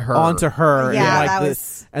face onto her. Yeah,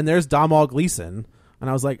 and there's Domhnall Gleeson, and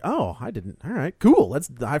I was like, oh, all right, cool.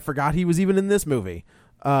 I forgot he was even in this movie.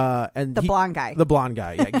 And the blonde guy,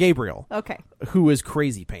 yeah, Gabriel. Okay, who is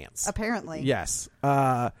crazy pants apparently. Yes.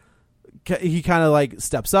 He kind of like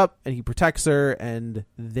steps up and he protects her, and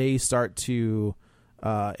they start to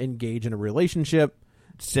engage in a relationship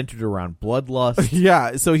centered around bloodlust.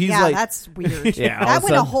 Yeah, so he's like, that's weird. Yeah, that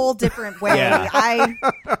went a whole different way. Yeah.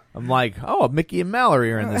 I'm like, oh, Mickey and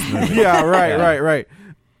Mallory are in this movie. Yeah, right.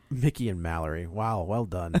 Mickey and Mallory. Wow, well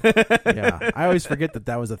done. Yeah, I always forget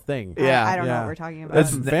that was a thing. Yeah, I don't know what we're talking about.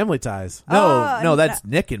 That's from Family Ties. No, that's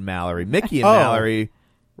Nick and Mallory. Mickey and Mallory,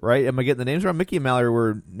 right? Am I getting the names wrong? Mickey and Mallory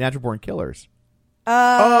were Natural Born Killers.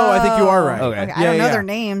 I think you are right. Okay. I don't know their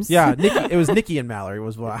names. Yeah, it was Nicky and Mallory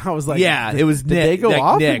was what I was like. Yeah, it was did Nick. they go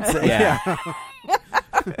off? Nick. Yeah.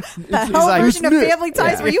 The hell version of Family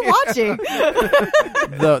Ties were you watching?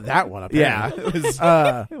 That one, apparently.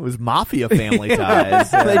 Yeah, it was Mafia Family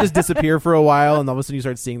Ties. They just disappear for a while, and all of a sudden you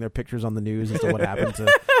start seeing their pictures on the news as to what happened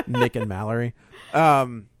to Nick and Mallory.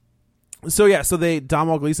 So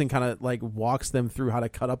Domhnall Gleeson kind of like walks them through how to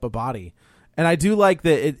cut up a body. And I do like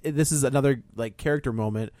that this is another like character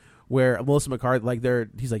moment where Melissa McCarthy,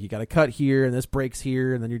 he's like, you got to cut here and this breaks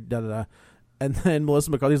here and then you're da-da-da. And then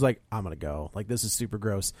Melissa McCarthy's like, I'm going to go. Like, this is super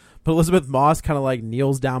gross. But Elizabeth Moss kind of like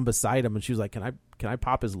kneels down beside him and she was like, can I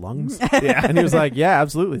pop his lungs? Yeah. And he was like, yeah,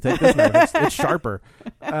 absolutely. Take this knife. It's sharper.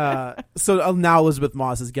 So now Elizabeth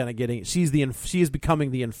Moss is she is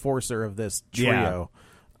becoming the enforcer of this trio.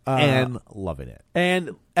 Yeah. And loving it.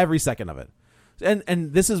 And every second of it.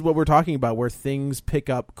 And this is what we're talking about, where things pick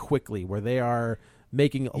up quickly, where they are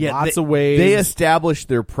making lots of waves. They establish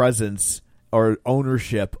their presence or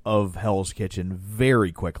ownership of Hell's Kitchen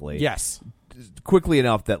very quickly. Yes. Quickly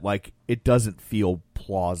enough that like it doesn't feel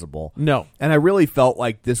plausible. No. And I really felt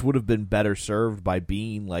like this would have been better served by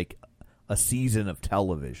being like a season of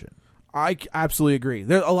television. I absolutely agree.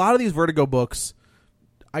 There a lot of these Vertigo books,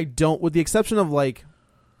 I don't, with the exception of like,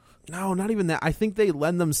 no, not even that. I think they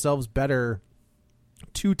lend themselves better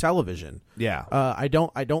to television. Yeah. I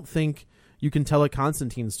don't think you can tell a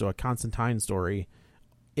Constantine story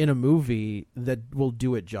in a movie that will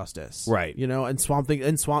do it justice. Right. You know, and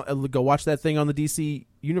go watch that thing on the DC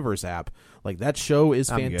Universe app. Like, that show is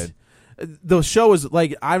fantastic. The show is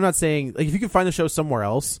like, I'm not saying like if you can find the show somewhere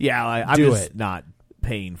else. Yeah, I'm just not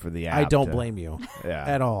paying for the app. I don't blame you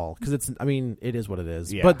at all, because it is what it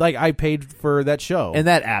is. Yeah. But like, I paid for that show, and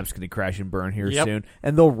that app's going to crash and burn here soon,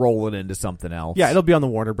 and they'll roll it into something else. Yeah, it'll be on the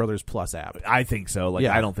Warner Brothers Plus app. I think so. Like,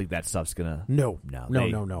 I don't think that stuff's gonna. No.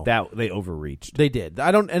 That they overreached. They did.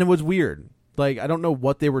 And it was weird. Like, I don't know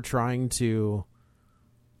what they were trying to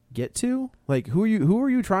get to. Like, who are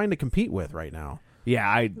you trying to compete with right now?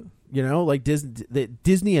 Yeah, like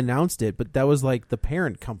Disney announced it, but that was like the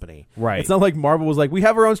parent company. Right. It's not like Marvel was like, we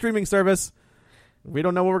have our own streaming service. We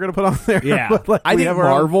don't know what we're going to put on there. Yeah. But like, I think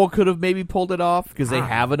Marvel could have maybe pulled it off because they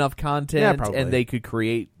have enough content and they could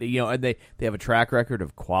create, and they have a track record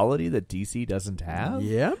of quality that DC doesn't have.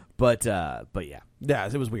 Yeah. But yeah. Yeah,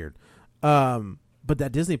 it was weird. But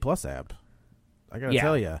that Disney Plus app, I got to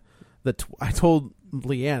tell you, I told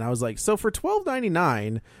Leanne, I was like, so for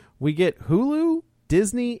 $12.99, we get Hulu,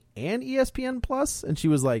 Disney, and ESPN Plus, and she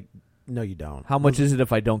was like, "No, you don't." How much is it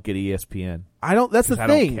if I don't get ESPN? I don't. That's the thing. I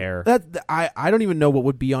don't care. I don't even know what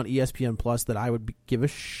would be on ESPN Plus that I would give a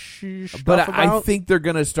stuff But about. I think they're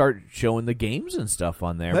gonna start showing the games and stuff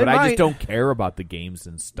on there. They I might. just don't care about the games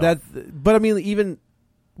and stuff. But I mean, even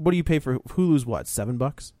what do you pay for Hulu's? What,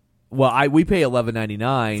 $7? Well, we pay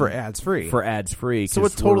 $11.99 for ads free. So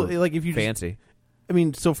it's totally like if you fancy. I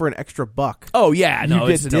mean, so for an extra $1. Oh yeah, no,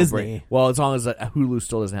 you it's get Disney. Well, as long as Hulu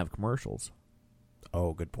still doesn't have commercials.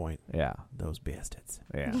 Oh, good point. Yeah, those bastards.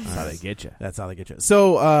 Yeah, that's how they get you. That's how they get you.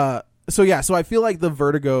 So I feel like the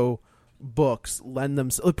Vertigo books lend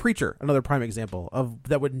themselves. Preacher, another prime example of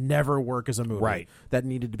that would never work as a movie. Right. That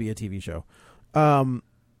needed to be a TV show.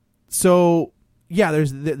 So yeah,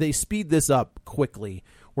 they speed this up quickly,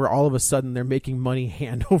 where all of a sudden they're making money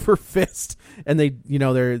hand over fist, and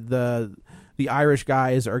they're the Irish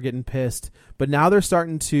guys are getting pissed, but now they're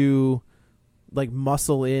starting to like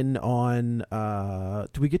muscle in on.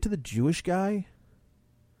 Do we get to the Jewish guy?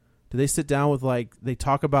 Do they sit down with like they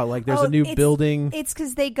talk about like there's a new it's- building? It's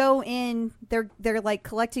because they go in. They're like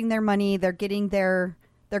collecting their money. They're getting their.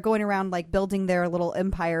 They're going around like building their little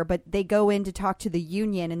empire, but they go in to talk to the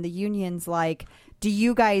union, and the union's like, "Do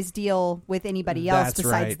you guys deal with anybody else That's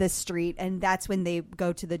besides right. this street?" And that's when they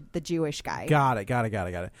go to the Jewish guy. Got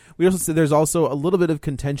it. We also said there's also a little bit of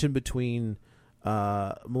contention between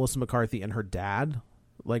Melissa McCarthy and her dad,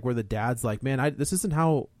 like where the dad's like, "Man, this isn't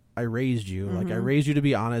how I raised you. Like I raised you to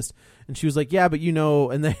be honest." And she was like, "Yeah, but you know,"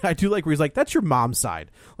 and then I do like where he's like, "That's your mom's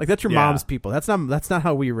side. Like that's your mom's people. That's not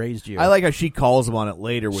how we raised you." I like how she calls him on it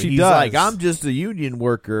later when She he's does. like, I'm just a union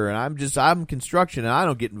worker and I'm construction and I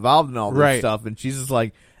don't get involved in all this Right. stuff. And she's just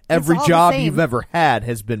like, every all the job same. you've ever had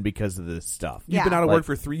has been because of this stuff. You've been out of Like- work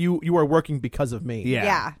for 3. You are working because of me.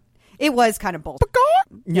 Yeah. It was kind of bold.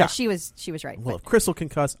 Yeah. She was right. Well, if Crystal can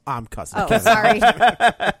cuss, I'm cussing. Oh, sorry.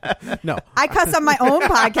 No. I cuss on my own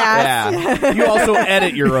podcast. Yeah. You also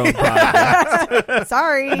edit your own podcast.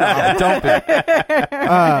 Sorry. Dump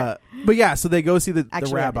it. But yeah, so they go see the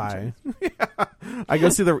Actually, I rabbi.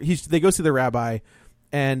 They go see the rabbi,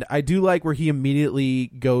 and I do like where he immediately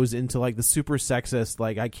goes into like the super sexist,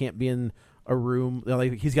 like I can't be in a room,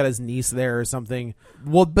 like he's got his niece there or something.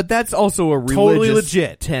 Well, but that's also a religious Totally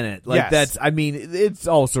legit tenet. Like Yes. I mean, it's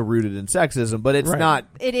also rooted in sexism, but it's Right. not.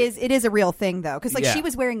 It is a real thing though, because like Yeah. she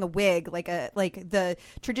was wearing a wig, like the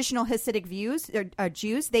traditional Hasidic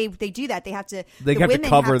Jews. They do that. They have to. They the have to women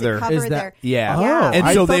cover have their- to cover Is that- their. Yeah. Oh, And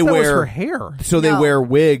I so thought they that was wear her hair. So they No. wear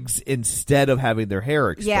wigs instead of having their hair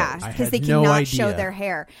exposed. Yeah, I because had they no cannot idea. show their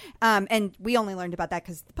hair. And we only learned about that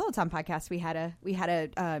because the Peloton podcast we had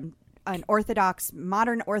an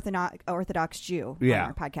modern Orthodox Jew Yeah. on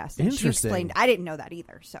our podcast. And she Interesting. explained. I didn't know that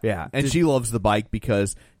either. So Yeah, and she loves the bike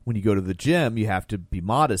because when you go to the gym, you have to be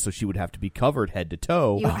modest, so she would have to be covered head to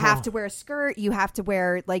toe. you have to wear a skirt. You have to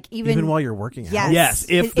wear like even while you're working out. Yes, Yes,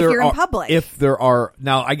 if you're in public. If there are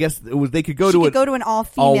now, I guess they could go She to could go to an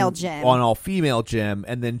all-female gym. on all female gym,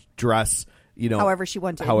 and then dress, However she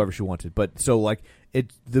wanted. But so like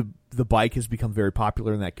the bike has become very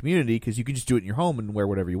popular in that community because you can just do it in your home and wear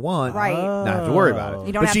whatever you want, Right. Not have to worry about it.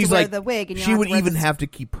 You don't but have to she's wear like, the wig, and you she don't have would to wear even the- have to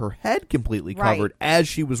keep her head completely Right. covered as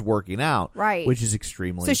she was working out, Right. Which is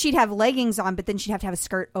extremely. So she'd have leggings on, but then she'd have to have a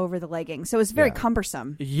skirt over the leggings. So it was very Yeah.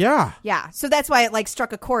 cumbersome. Yeah. Yeah. So that's why it like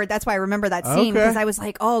struck a chord. That's why I remember that scene Okay. because I was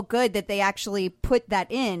like, oh, good that they actually put that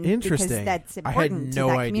in. Interesting. Because that's I had important no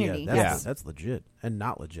to that idea. community. That's, Yes. that's legit and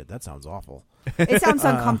not legit. That sounds awful. It sounds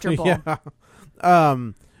uncomfortable. Yeah.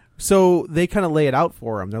 So they kind of lay it out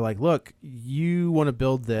for him. They're like, "Look, you want to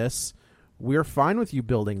build this. We're fine with you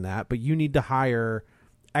building that, but you need to hire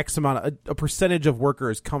X amount, a percentage of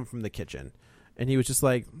workers come from the kitchen." And he was just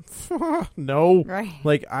like, "No, Right.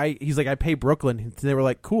 Like he's like, I pay Brooklyn." And they were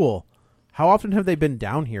like, "Cool. How often have they been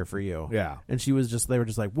down here for you?" Yeah. And they were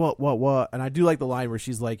just like, "What?" And I do like the line where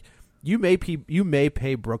she's like, "You may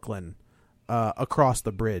pay Brooklyn across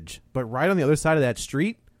the bridge, but right on the other side of that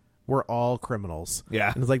street, we're all criminals."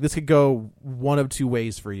 Yeah. And it's like, this could go one of two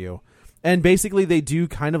ways for you. And basically they do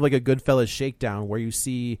kind of like a Goodfellas shakedown where you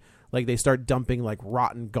see like they start dumping like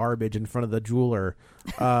rotten garbage in front of the jeweler.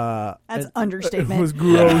 That's and- understatement. It was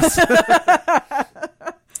gross.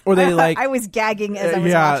 Or they like I was gagging as I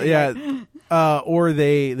was watching it. Or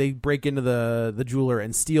they break into the jeweler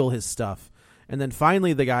and steal his stuff. And then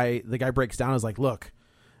finally the guy breaks down and is like, "Look,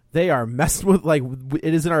 they are messing with, like,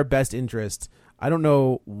 it is in our best interest. I don't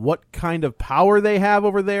know what kind of power they have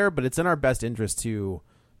over there, but it's in our best interest to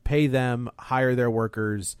pay them, hire their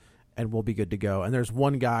workers, and we'll be good to go." And there's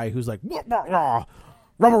one guy who's like, "Rubber,"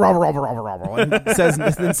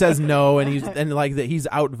 and says no, and he's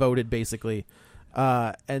outvoted basically.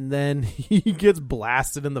 And then he gets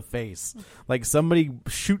blasted in the face. Like somebody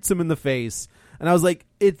shoots him in the face. And I was like,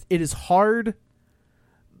 it is hard.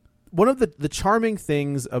 One of the charming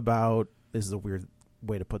things about, this is a weird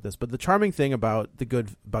way to put this, but the charming thing about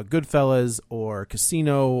Goodfellas or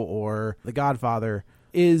Casino or The Godfather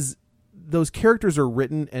is those characters are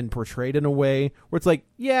written and portrayed in a way where it's like,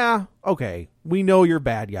 yeah, okay, we know you're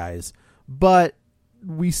bad guys, but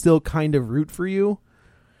we still kind of root for you.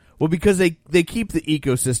 Well, because they keep the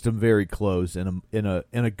ecosystem very close in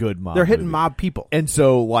a good mob. They're hitting movie. mob people, and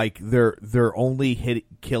so like they're only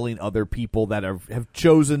killing other people that have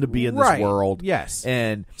chosen to be in this Right. world. Yes,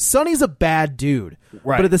 and Sonny's a bad dude,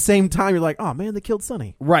 right? But at the same time, you're like, oh man, they killed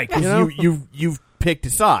Sonny, right? Because You know? you've picked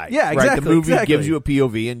a side. Yeah, right? exactly, The movie exactly. gives you a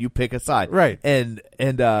POV and you pick a side, right? And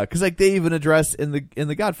because like they even address in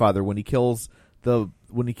the Godfather when he kills the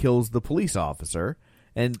police officer.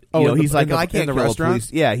 And in he's like, the- I in the the kill a restaurant?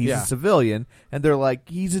 police. Yeah, he's Yeah. a civilian, and they're like,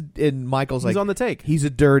 and Michael's He's like, on the take. He's a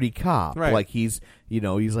dirty cop. Right. Like he's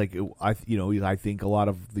like, I think a lot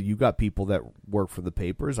of you got people that work for the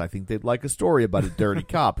papers. I think they'd like a story about a dirty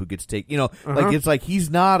cop who gets taken. Like it's like he's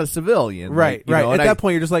not a civilian. Right, Like, right. At that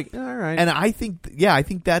point, you're just like, all right. And I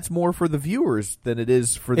think that's more for the viewers than it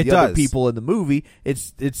is for the It other does. people in the movie.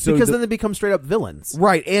 It's so because then they become straight up villains.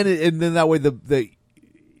 right, and then that way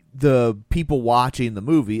the people watching the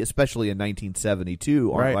movie, especially in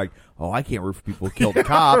 1972, aren't Right. like, oh, I can't root for people who killed a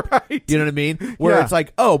cop. Right. You know what I mean? Where Yeah. it's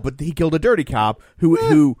like, oh, but he killed a dirty cop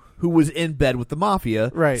who was in bed with the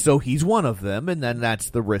mafia, Right. So he's one of them, and then that's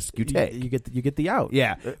the risk you take. You get the out.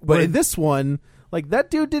 Yeah. But in this one, like that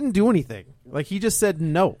dude didn't do anything. Like he just said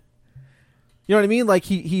no. You know what I mean? Like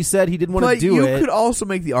he said he didn't want to But do you it. could also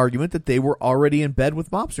make the argument that they were already in bed with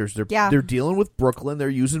mobsters. Yeah. They're dealing with Brooklyn. They're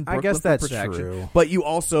using I Brooklyn guess for that's protection. true. But you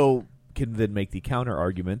also can then make the counter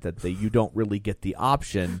argument that you don't really get the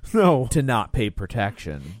option No. to not pay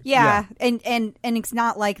protection. Yeah, and it's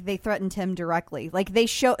not like they threatened him directly. Like they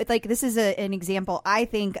show, like this is an example, I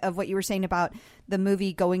think, of what you were saying about the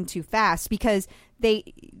movie going too fast, because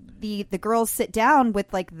the girls sit down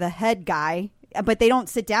with like the head guy, but they don't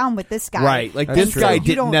sit down with this guy. Right. Like That's this true. guy You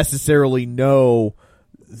didn't don't- necessarily know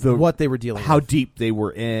what they were dealing how with. deep they were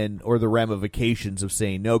in or the ramifications of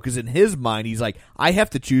saying no, because in his mind he's like, I have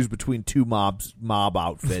to choose between two mob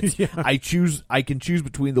outfits. I can choose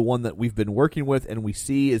between the one that we've been working with and we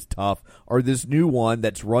see is tough, or this new one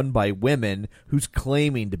that's run by women who's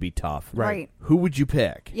claiming to be tough. Right. Who would you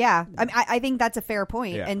pick? Yeah, I mean, I think that's a fair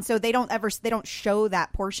point. Yeah. And so they don't show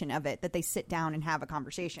that portion of it, that they sit down and have a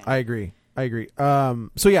conversation. I agree.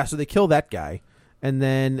 So they kill that guy, and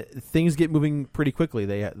then things get moving pretty quickly.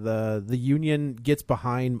 The union gets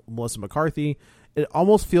behind Melissa McCarthy. It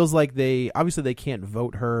almost feels like they can't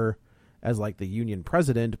vote her as like the union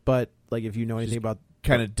president, but like if you know anything about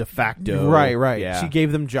Kind of de facto. right, Yeah. she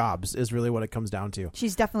gave them jobs is really what it comes down to.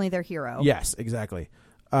 She's definitely their hero. Yes, exactly.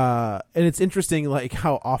 And it's interesting, like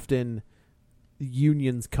how often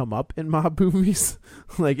unions come up in mob movies.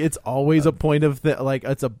 Like it's always a point of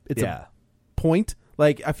it's a point.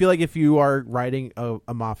 Like I feel like if you are writing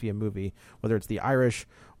a mafia movie, whether it's the Irish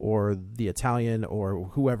or the Italian or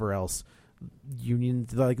whoever else,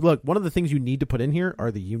 unions, like, look, one of the things you need to put in here are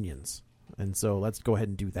the unions, and so let's go ahead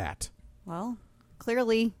and do that. Well,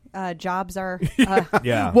 clearly, jobs are.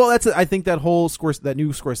 Yeah. Well, I think that whole that new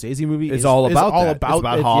Scorsese movie It's is all is about all that. about It's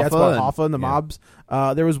about it. Hoffa Yeah, it's about and- Hoffa and the yeah.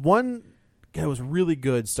 mobs. There was one that was really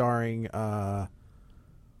good, starring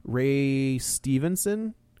Ray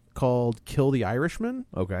Stevenson, called Kill the Irishman.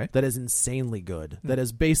 Okay. That is insanely good. That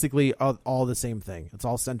is basically all the same thing. It's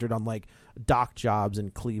all centered on like dock jobs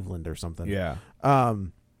in Cleveland or something. Yeah.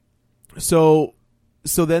 So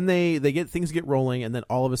then things get rolling, and then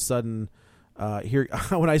all of a sudden, here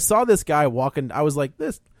when I saw this guy walking, I was like,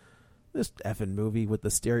 this effing movie with the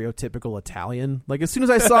stereotypical Italian. Like as soon as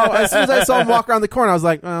I saw him walk around the corner, I was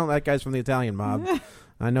like, well, that guy's from the Italian mob.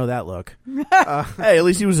 I know that look. Hey, at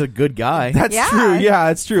least he was a good guy. That's Yeah. true.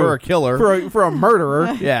 Yeah, it's true. For a killer. For a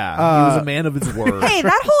murderer. Yeah. He was a man of his word. Hey,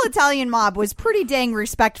 that whole Italian mob was pretty dang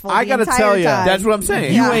respectful. I the gotta entire tell ya, time. That's what I'm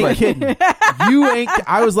saying. You Yeah. ain't kidding. You ain't.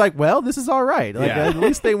 I was like, well, this is all right. Like Yeah. at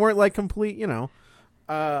least they weren't like complete, you know.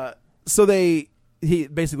 So he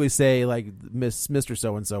basically say like Mr.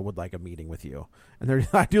 So and so would like a meeting with you, and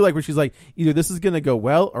I do like where she's like, either this is gonna go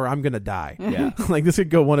well or I'm gonna die. Yeah. Like this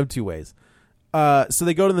could go one of two ways. So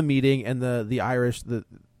they go to the meeting, and the Irish the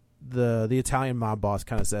Italian mob boss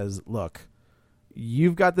kind of says, look,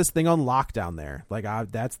 you've got this thing on lockdown there. Like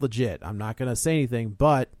that's legit. I'm not gonna say anything,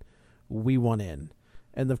 but we want in.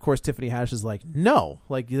 And of course, Tiffany Haddish is like, no,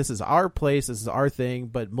 like this is our place, this is our thing.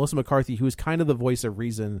 But Melissa McCarthy, who is kind of the voice of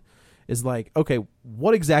reason, is like, okay,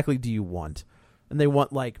 what exactly do you want? And they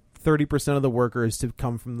want like 30% of the workers to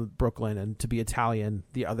come from Brooklyn and to be Italian.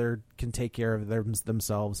 The other can take care of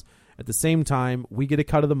themselves. At the same time, we get a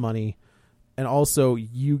cut of the money, and also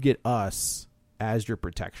you get us as your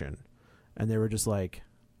protection. And they were just like,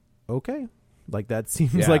 okay. Like that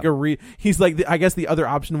seems Yeah. like he's like, I guess the other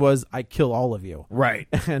option was I kill all of you. Right.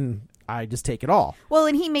 And I just take it all. Well,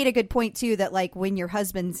 and he made a good point too, that like when your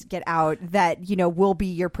husbands get out, that we'll be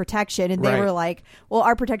your protection. And they Right. were like, well,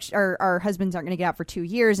 our husbands aren't going to get out for 2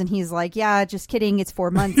 years. And he's like, yeah, just kidding, it's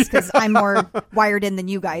 4 months because I'm more wired in than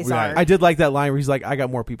you guys are. I did like that line where he's like, I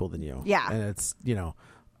got more people than you. Yeah. And it's,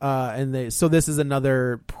 so this is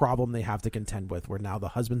another problem they have to contend with, where now the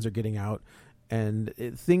husbands are getting out, and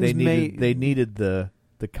things They needed the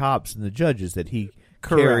cops and the judges that he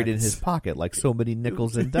carried in his pocket like so many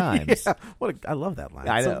nickels and dimes. Yeah, I love that line.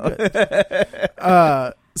 I It's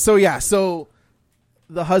know. so good. So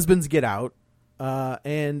the husbands get out,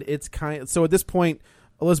 and it's so at this point,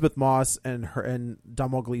 Elizabeth Moss and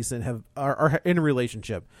Domhnall Gleeson are in a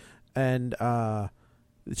relationship, and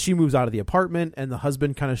she moves out of the apartment, and the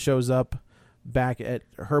husband kind of shows up back at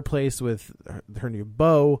her place with her new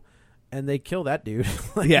beau, and they kill that dude.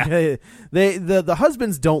 The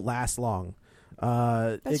husbands don't last long,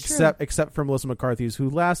 except for Melissa McCarthy's,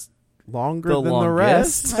 who lasts longer than the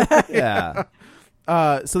rest. Yeah.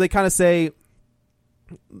 So they kind of say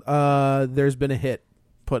there's been a hit.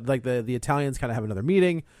 Put like the Italians kind of have another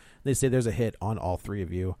meeting. They say there's a hit on all three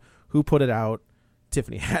of you. Who put it out?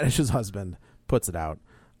 Tiffany Haddish's husband puts it out.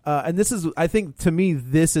 And this is, I think, to me,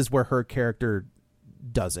 this is where her character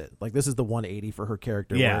does it. Like, this is the 180 for her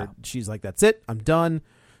character. Yeah. Where she's like, that's it. I'm done.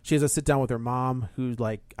 She has a sit down with her mom, who's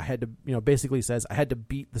like, I had to, basically says, I had to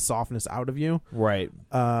beat the softness out of you. Right.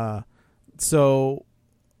 So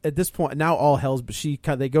at this point, now all hell's, but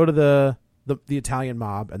they go to the Italian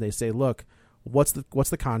mob and they say, look, what's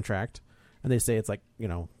the contract? And they say it's like,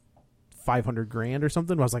 $500,000 or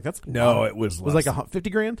something. I was like, that's no, it was like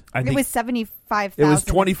 $50,000. It was 75,000. It was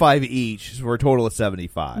 25 each for a total of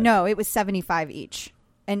 75. No, it was 75 each,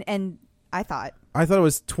 and I thought it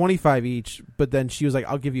was 25 each, but then she was like,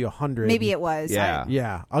 I'll give you 100. Maybe it was.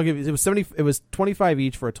 Yeah. I'll give you. It was 70. It was 25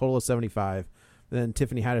 each for a total of 75. Then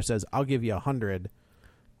Tiffany Haddish says, I'll give you 100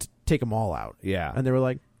 to take them all out. Yeah. And they were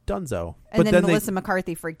like, Dunzo. And then Melissa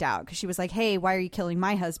McCarthy freaked out because she was like, hey, why are you killing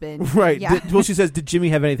my husband? Right. Yeah. She says, did Jimmy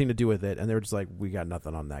have anything to do with it? And they were just like, we got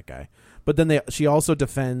nothing on that guy. But then she also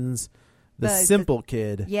defends the simple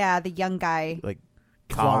kid. Yeah, the young guy. Like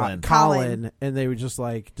Colin. And they were just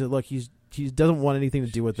like, look, he doesn't want anything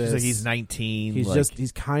to do with this. She's like, he's 19.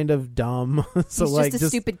 He's kind of dumb. So he's like just a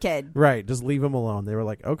stupid kid. Right. Just leave him alone. They were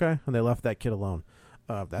like, okay. And they left that kid alone.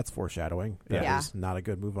 That's foreshadowing. That is not a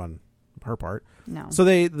good move on her part. No. So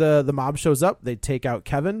the mob shows up. They take out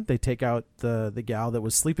Kevin. They take out the gal that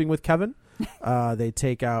was sleeping with Kevin. They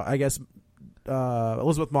take out, I guess,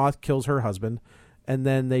 Elizabeth Moss kills her husband, and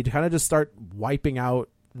then they kind of just start wiping out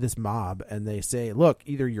this mob. And they say, "Look,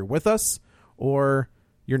 either you're with us or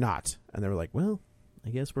you're not." And they were like, "Well, I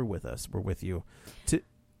guess we're with us. We're with you."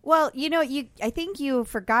 Well, I think you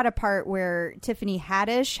forgot a part where Tiffany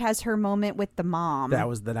Haddish has her moment with the mom. That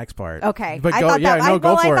was the next part. Okay. But I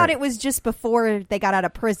go thought it. It was just before they got out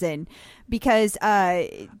of prison because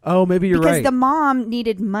maybe you're right. Because the mom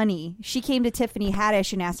needed money. She came to Tiffany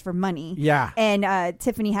Haddish and asked for money. Yeah. And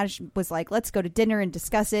Tiffany Haddish was like, let's go to dinner and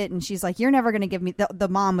discuss it. And she's like, you're never going to give me the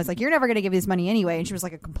mom was like, you're never going to give me this money anyway. And she was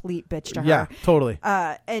like a complete bitch to her. Yeah, totally.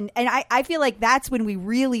 And I feel like that's when we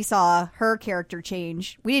really saw her character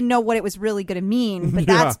change. We didn't know what it was really going to mean,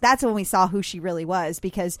 but that's when we saw who she really was,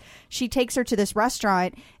 because she takes her to this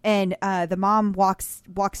restaurant and the mom walks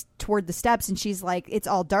toward the steps and she's like, it's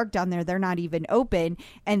all dark down there. They're not even open.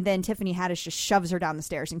 And then Tiffany Haddish just shoves her down the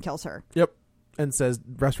stairs and kills her. Yep. And says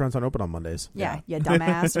restaurants aren't open on Mondays. Yeah,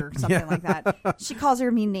 dumbass or something like that. She calls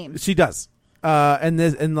her mean names. She does.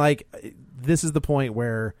 This is the point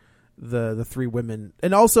where the three women,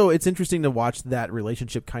 and also it's interesting to watch that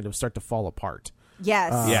relationship kind of start to fall apart.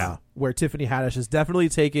 Yes. Where Tiffany Haddish is definitely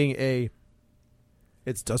taking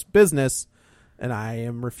it's just business, and I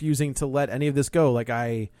am refusing to let any of this go. Like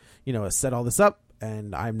I set all this up,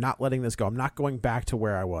 and I'm not letting this go. I'm not going back to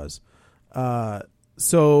where I was.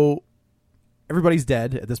 So everybody's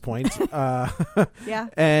dead at this point. Yeah.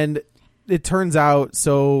 And it turns out,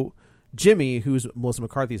 so Jimmy, who's Melissa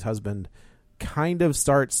McCarthy's husband, kind of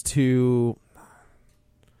starts to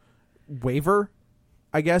waver,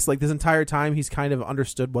 I guess. Like this entire time he's kind of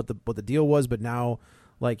understood what the deal was, but now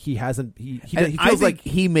like he hasn't. He feels like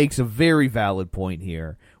he makes a very valid point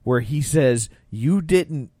here where he says, you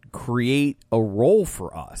didn't create a role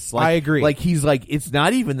for us. Like, I agree. Like he's like, it's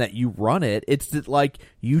not even that you run it, it's that like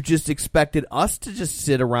you just expected us to just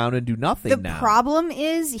sit around and do nothing. The problem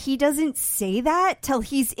is he doesn't say that till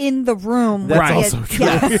he's in the room. That's also true.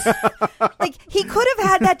 Yes. Like he could have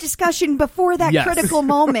had that discussion before that critical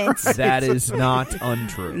moment. That is not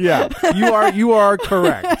untrue. Yeah, you are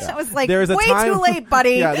correct. I was like, there's a way time, too late,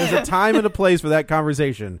 buddy. Yeah, there's a time and a place for that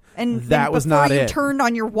conversation, and that was not before you it. turned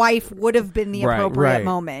on your wife would have been the appropriate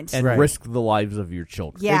moment. And risk the lives of your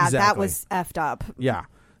children. Yeah, exactly. That was effed up. Yeah.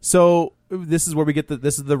 So this is where we get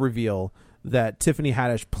this is the reveal that Tiffany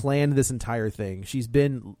Haddish planned this entire thing. She's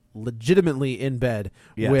been legitimately in bed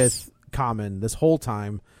with Common this whole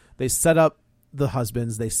time. They set up the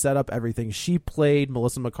husbands. They set up everything. She played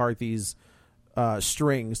Melissa McCarthy's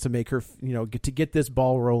strings to make her, get this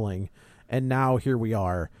ball rolling. And now here we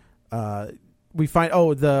are. we find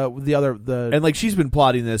and like she's been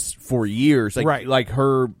plotting this for years. Like, right. Like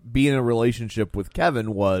her being in a relationship with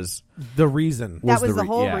Kevin was the reason. That was the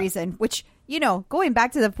whole reason. Which, going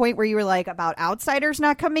back to the point where you were like about outsiders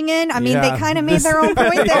not coming in. I mean, they kind of made their own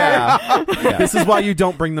point there. Yeah. This is why you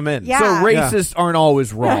don't bring them in. Yeah. So racists aren't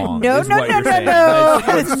always wrong. No. That's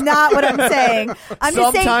not what I'm saying. I'm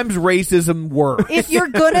just saying, sometimes racism works. if you're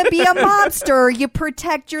gonna be a mobster, you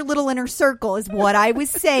protect your little inner circle. Is what I was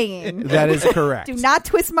saying. That is correct. Do not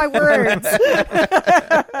twist my words.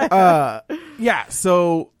 Yeah.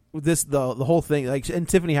 So the whole thing, like, and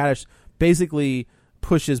Tiffany Haddish basically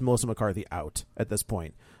pushes Melissa McCarthy out at this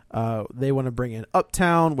point. They want to bring in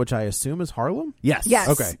Uptown, which I assume is Harlem. Yes.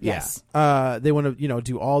 Okay. Yes. They want to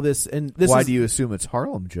do all this, and this. Why is, do you assume it's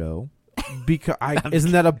Harlem, Joe? Because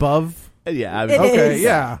isn't that above? Yeah. I It okay. is.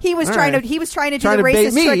 Yeah. He was All trying right. to. He was trying to do Trying the to bait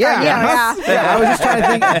racist me, trick. yeah. Yeah. I was just trying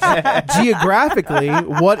to think geographically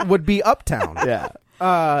what would be Uptown.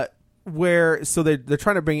 Yeah. Where so they're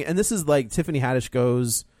trying to bring it, and this is like Tiffany Haddish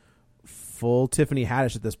goes full Tiffany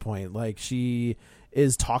Haddish at this point. Like she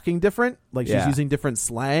is talking different, like she's using different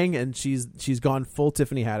slang, and she's gone full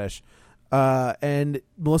Tiffany Haddish. And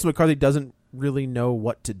Melissa McCarthy doesn't really know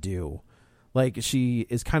what to do. Like she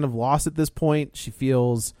is kind of lost at this point. She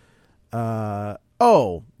feels, Colin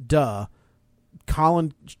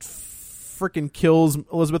freaking kills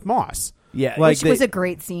Elizabeth Moss. Yeah, like Which was a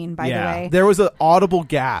great scene, by the way. There was an audible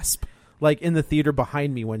gasp, like in the theater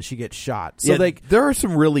behind me when she gets shot. So like there are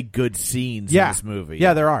some really good scenes in this movie.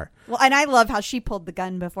 Yeah, there are. Well, and I love how she pulled the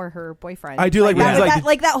gun before her boyfriend. I do like when that, he's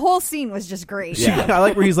like, that whole scene was just great. I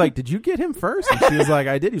like where he's like, "Did you get him first?" And she was like,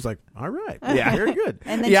 "I did." He's like, "All right, Yeah. very good."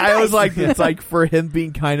 And then Yeah, she I was dies. like, it's like for him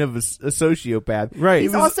being kind of a sociopath. Right.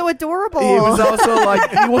 He's also adorable. He was also like,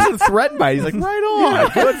 he wasn't threatened by it. He's like, right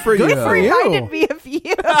on. Good for you. reminded me of you.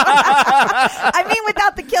 I mean,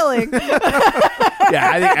 without the killing. Yeah,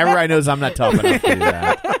 I think everybody knows I'm not tough enough to do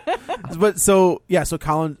that. But so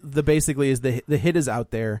Colin, basically is the hit is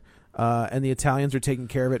out there, and the Italians are taking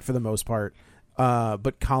care of it for the most part.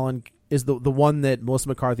 But Colin is the one that Melissa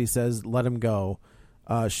McCarthy says let him go.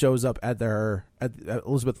 Shows up at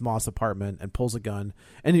Elizabeth Moss' apartment and pulls a gun,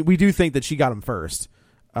 and we do think that she got him first.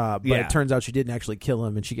 But it turns out she didn't actually kill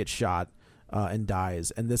him, and she gets shot and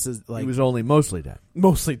dies. And this is like He was only mostly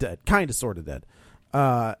dead, kind of sort of dead.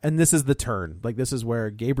 And this is the turn. Like this is where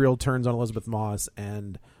Gabriel turns on Elizabeth Moss,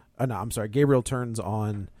 and Gabriel turns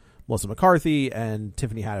on Melissa McCarthy, and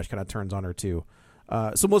Tiffany Haddish kind of turns on her too.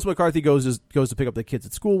 So Melissa McCarthy goes to pick up the kids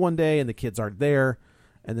at school one day, and the kids aren't there,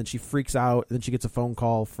 and then she freaks out. And then she gets a phone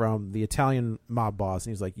call from the Italian mob boss,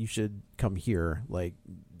 and he's like, "You should come here. Like,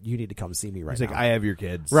 you need to come see me right He's now." like, I have your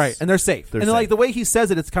kids. Right, and they're safe. They're and safe. like the way he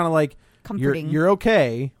says it, it's kind of like Comforting. You're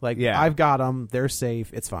okay. Like, Yeah. I've got them. They're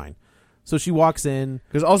safe. It's fine. So she walks in.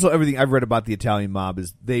 Because also everything I've read about the Italian mob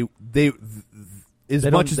is they as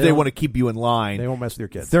They much don't- as they they don't- want to keep you in line, They won't mess with your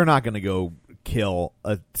kids. they're not going to go kill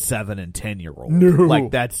a 7 and 10-year-old. No.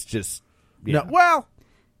 Like that's just No, well,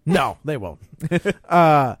 no, they won't.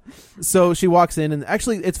 So she walks in, and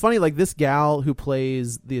actually, it's funny. Like this gal who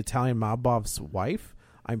plays the Italian mob boss's wife,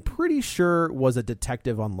 I'm pretty sure was a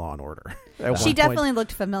detective on Law and Order. at one She point. definitely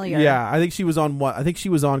looked familiar. Yeah, I think she was on what? I think she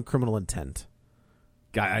was on Criminal Intent.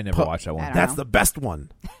 God, I never watched that I one. don't That's know. the best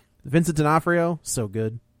one. Vincent D'Onofrio, so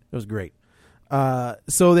good. It was great.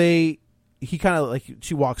 So he kind of like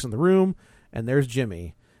she walks in the room, and there's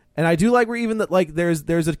Jimmy, and I do like where even that like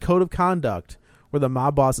there's a code of conduct where the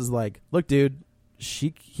mob boss is like, look, dude,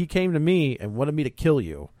 he came to me and wanted me to kill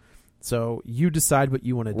you, so you decide what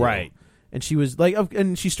you want to do. Right. And she was like,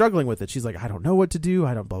 and she's struggling with it. She's like, I don't know what to do.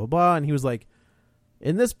 I don't blah blah blah. And he was like,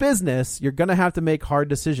 in this business, you're going to have to make hard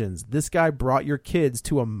decisions. This guy brought your kids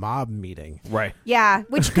to a mob meeting. Right. Yeah,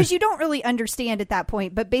 because you don't really understand at that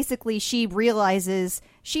point, but basically she realizes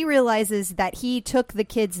that he took the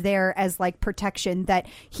kids there as like protection, that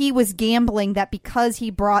he was gambling that because he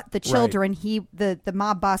brought the children, the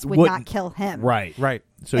mob boss would not kill him. Right. Right.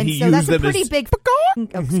 So And he so used that's a them pretty as big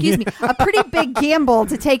a pretty big gamble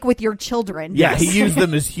to take with your children. yeah. He used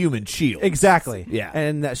them as human shields. Exactly. Yeah.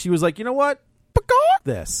 And she was like, you know what?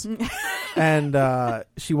 This. And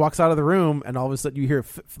she walks out of the room, and all of a sudden you hear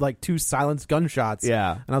like 2 silenced gunshots.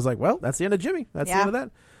 Yeah. And I was like, well, that's the end of Jimmy. That's the Yeah. end of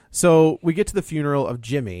that. So we get to the funeral of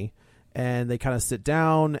Jimmy, and they kind of sit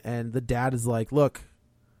down, and the dad is like, look,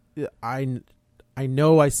 I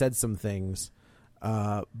know I said some things,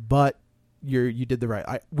 but you did the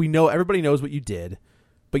right. We know, everybody knows what you did,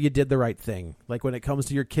 but you did the right thing. Like when it comes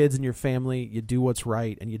to your kids and your family, you do what's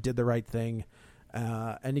right, and you did the right thing.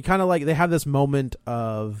 And you kind of like, they have this moment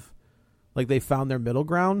of like they found their middle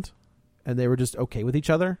ground, and they were just okay with each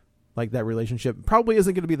other. Like that relationship probably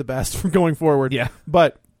isn't going to be the best for going forward. Yeah.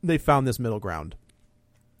 But they found this middle ground.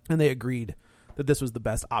 And they agreed that this was the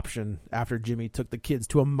best option after Jimmy took the kids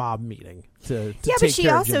to a mob meeting to Yeah, take but she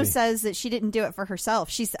care of also Jimmy. says that she didn't do it for herself.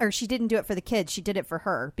 She didn't do it for the kids. She did it for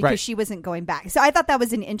her because Right. she wasn't going back. So I thought that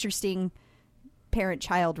was an interesting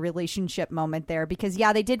parent-child relationship moment there because,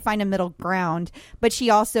 yeah, they did find a middle ground, but she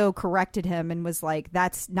also corrected him and was like,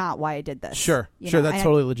 that's not why I did this. Sure, You sure, know, that's and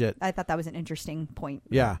totally legit. I thought that was an interesting point.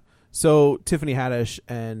 Yeah. So Tiffany Haddish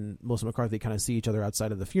and Melissa McCarthy kind of see each other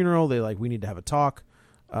outside of the funeral. They like, we need to have a talk.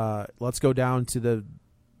 Let's go down to the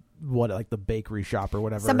bakery shop or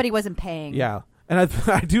whatever. Somebody wasn't paying. Yeah. And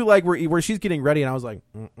I do like where she's getting ready, and I was like,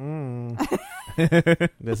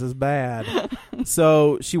 this is bad.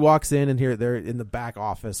 So she walks in, and here they're in the back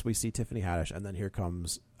office. We see Tiffany Haddish, and then here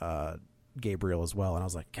comes Gabriel as well. And I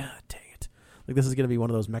was like, God dang it! Like this is going to be one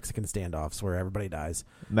of those Mexican standoffs where everybody dies.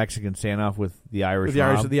 Mexican standoff with the Irish. With the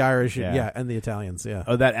Irish, mob. the Irish, Yeah. yeah, and the Italians, yeah.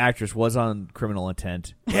 Oh, that actress was on Criminal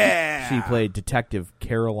Intent. Yeah, She played Detective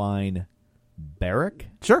Caroline Barrick.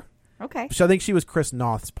 Sure. Okay. So I think she was Chris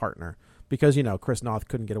Noth's partner because Chris Noth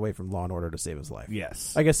couldn't get away from Law and Order to save his life.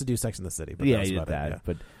 Yes. I guess to do Sex in the City, but Yeah, that's he did about that. it.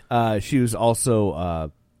 Yeah. But she was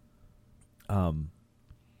also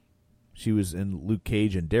she was in Luke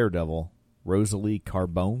Cage and Daredevil. Rosalie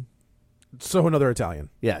Carbone. So another Italian.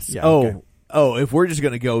 Yes. Yeah, okay. Oh, if we're just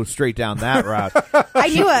going to go straight down that route.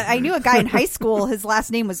 I knew a guy in high school. His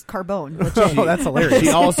last name was Carbone. Legit. Oh, that's hilarious. She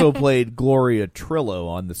also played Gloria Trillo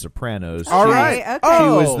on The Sopranos. All Okay, right. okay. She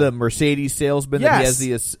Oh. was the Mercedes salesman that he has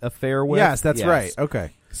Yes. the affair with. Yes, that's right. Okay.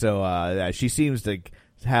 So she seems to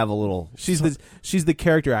have a little. She's the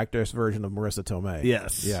character actress version of Marissa Tomei.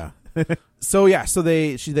 Yes. Yeah. So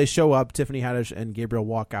they show up. Tiffany Haddish and Gabriel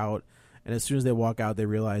walk out, and as soon as they walk out, they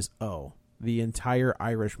realize, oh, the entire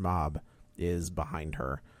Irish mob is behind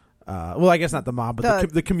her. Well, I guess not the mob,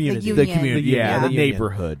 but the community. the The community, union. yeah, Yeah. the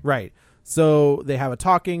neighborhood. Right. So they have a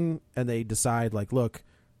talking, and they decide, like, look,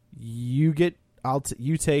 you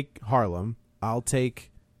take Harlem, I'll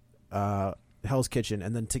take Hell's Kitchen,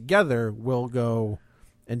 and then together we'll go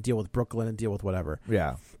and deal with Brooklyn and deal with whatever.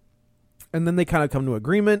 Yeah. And then they kind of come to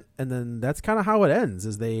agreement, and then that's kind of how it ends.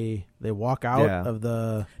 Is they walk out Yeah. of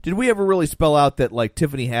the. Did we ever really spell out that like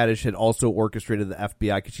Tiffany Haddish had also orchestrated the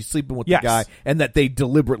FBI because she's sleeping with Yes. the guy, and that they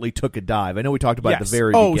deliberately took a dive? I know we talked about it at Yes. the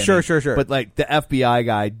very Oh, beginning. sure. But like the FBI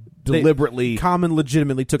guy deliberately, Common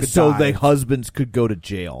legitimately took a so dive. they husbands could go to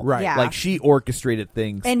jail. Right. Yeah. Like she orchestrated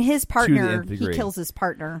things. And his to the partner, nth he degree. kills his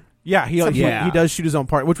partner. Yeah, he does shoot his own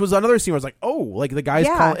part, which was another scene where I was like, oh, like the guy's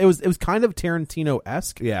Yeah. calling. It was kind of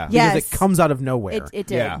Tarantino-esque. Yeah. because Yes. it comes out of nowhere. It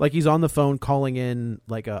did. Yeah. Like he's on the phone calling in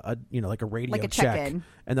like a radio Like a check, check-in.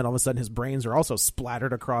 and then all of a sudden his brains are also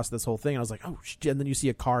splattered across this whole thing. And I was like, oh, and then you see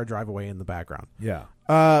a car drive away in the background. Yeah.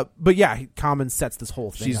 But yeah, Common sets this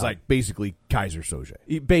whole thing. She's up. like basically Kaiser Soze.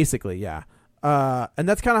 Basically, yeah. And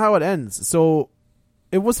that's kind of how it ends. So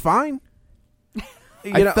it was fine.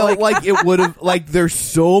 I felt like it would have like there's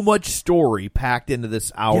so much story packed into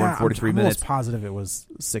this hour and 43 I'm minutes. almost positive it was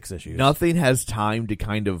 6 issues. Nothing has time to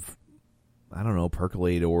kind of I don't know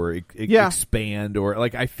percolate or Yeah. expand or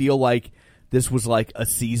like I feel like this was like a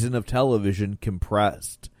season of television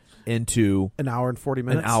compressed into An hour and 40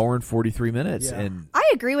 minutes. an hour and 43 minutes Yeah. and I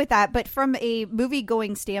agree with that, but from a movie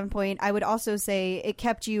going standpoint, I would also say it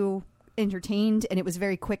kept you entertained and it was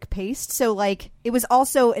very quick paced. So like it was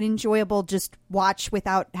also an enjoyable just watch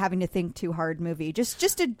without having to think too hard movie.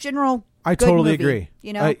 Just a general I good totally movie, agree.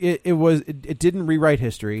 You know? It didn't rewrite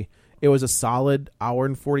history. It was a solid hour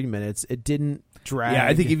and 40 minutes. It didn't drag. yeah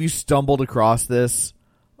I think if you stumbled across this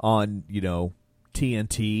on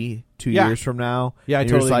TNT 2 years from now Yeah, I and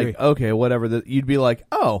you're just totally like agree. okay whatever you'd be like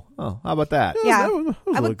how about that yeah. that was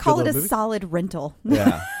I a would good call it a little movie. solid rental.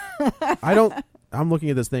 yeah I'm looking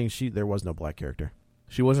at this thing. There was no black character.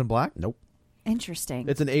 she wasn't black Nope. Interesting.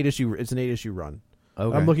 It's an 8 issue run.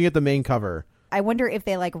 okay I'm looking at the main cover. I wonder if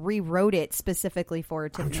they like rewrote it specifically for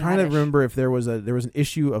Tiffany I'm trying to Haddish. remember if there was an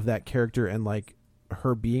issue of that character and like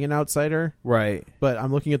her being an outsider. right But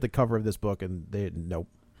I'm looking at the cover of this book and nope.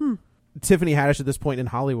 Tiffany Haddish at this point in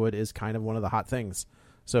Hollywood is kind of one of the hot things.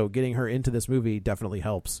 So getting her into this movie definitely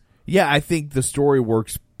helps. yeah I think the story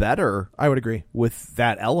works better I would agree. with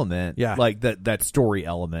that element Yeah. like that story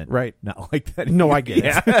element Right. not like that No, I get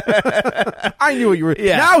it. I knew what you were.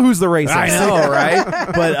 Yeah. Now who's the racist? I know,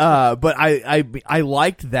 right? But I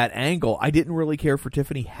liked that angle. I didn't really care for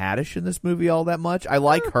Tiffany Haddish in this movie all that much. I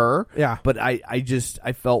like her, Yeah. but I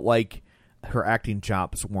felt like her acting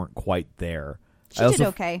chops weren't quite there. She did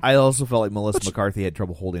okay. I also felt like Melissa McCarthy had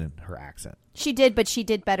trouble holding her accent. She did, but she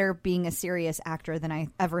did better being a serious actor than I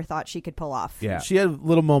ever thought she could pull off. Yeah. She had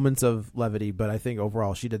little moments of levity, but I think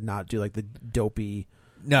overall she did not do like the dopey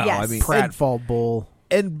No, Yes. I mean pratfall bull.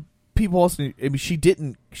 and people also. I mean, she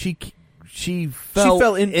didn't. She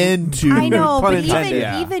fell into. I know, Pun but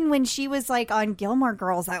intended. even when she was like on Gilmore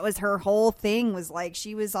Girls, that was her whole thing. Was like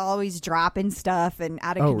she was always dropping stuff and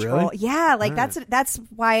out of Oh, control. really? Yeah, like that's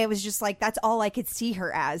why it was just like that's all I could see her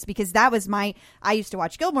as, because that was I used to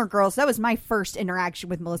watch Gilmore Girls. That was my first interaction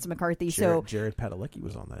with Melissa McCarthy. Jared Padalecki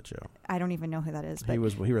was on that show. I don't even know who that is. But I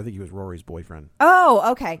think he was Rory's boyfriend.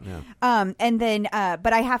 Oh, okay. Yeah. And then,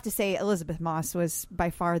 but I have to say, Elizabeth Moss was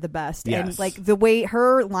by far the best. Yes. And like the way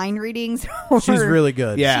her line readings, She's really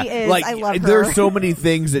good. Yeah, She is. like I love her. there's so many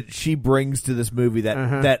things that she brings to this movie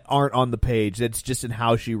that aren't on the page. That's just in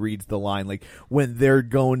how she reads the line. Like when they're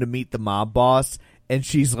going to meet the mob boss, and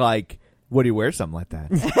she's like, "What do you wear? Something like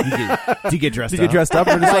that? Do you get dressed? To get dressed up,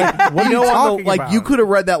 we're just like, what are you talking like about? you could have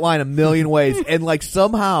read that line a million ways, and like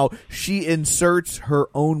somehow she inserts her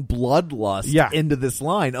own bloodlust into this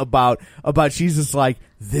line about she's just like,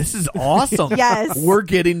 this is awesome. Yes. We're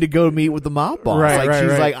getting to go meet with the mob boss. Right, like right,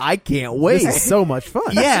 she's right. like, I can't wait. This is so much fun.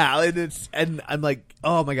 Yeah, and I'm like,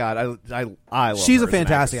 oh my god, I love She's her a as an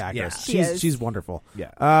fantastic actress. actress. She is. She's wonderful.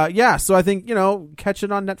 Yeah. So I think catch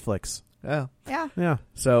it on Netflix. Yeah. yeah. Yeah.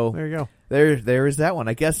 So There you go. There is that one.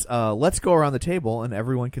 I guess let's go around the table and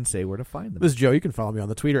everyone can say where to find them. This is Joe. You can follow me on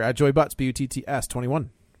the Twitter at JoyButts, BUTTS21.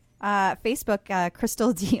 Facebook,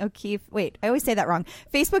 Crystal D. O'Keefe. Wait, I always say that wrong.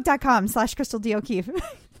 Facebook.com/Crystal D. O'Keefe.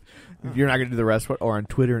 You're not going to do the rest of it, or on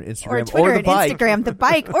Twitter and Instagram, Or Twitter the and bike. Instagram, the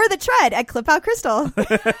bike, or the tread at Clip Out Crystal.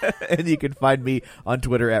 And you can find me on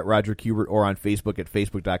Twitter at Roger Kubert or on Facebook at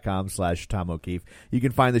Facebook.com/Tom O'Keefe. You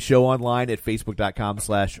can find the show online at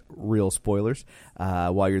Facebook.com/Real Spoilers.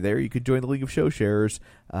 While you're there, you can join the League of Show Sharers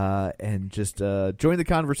and just join the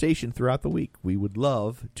conversation throughout the week. We would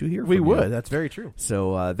love to hear from you. We would. That's very true.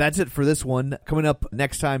 So that's it for this one. Coming up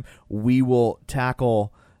next time, we will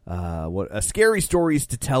tackle scary stories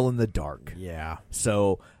to tell in the dark. Yeah.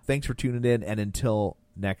 So thanks for tuning in, and until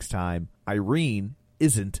next time, Irene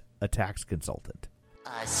isn't a tax consultant.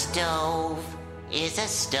 A stove is a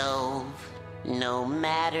stove, no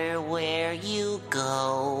matter where you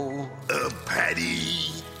go. A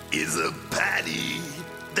patty is a patty,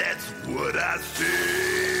 that's what I say.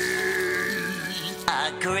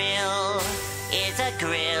 A grill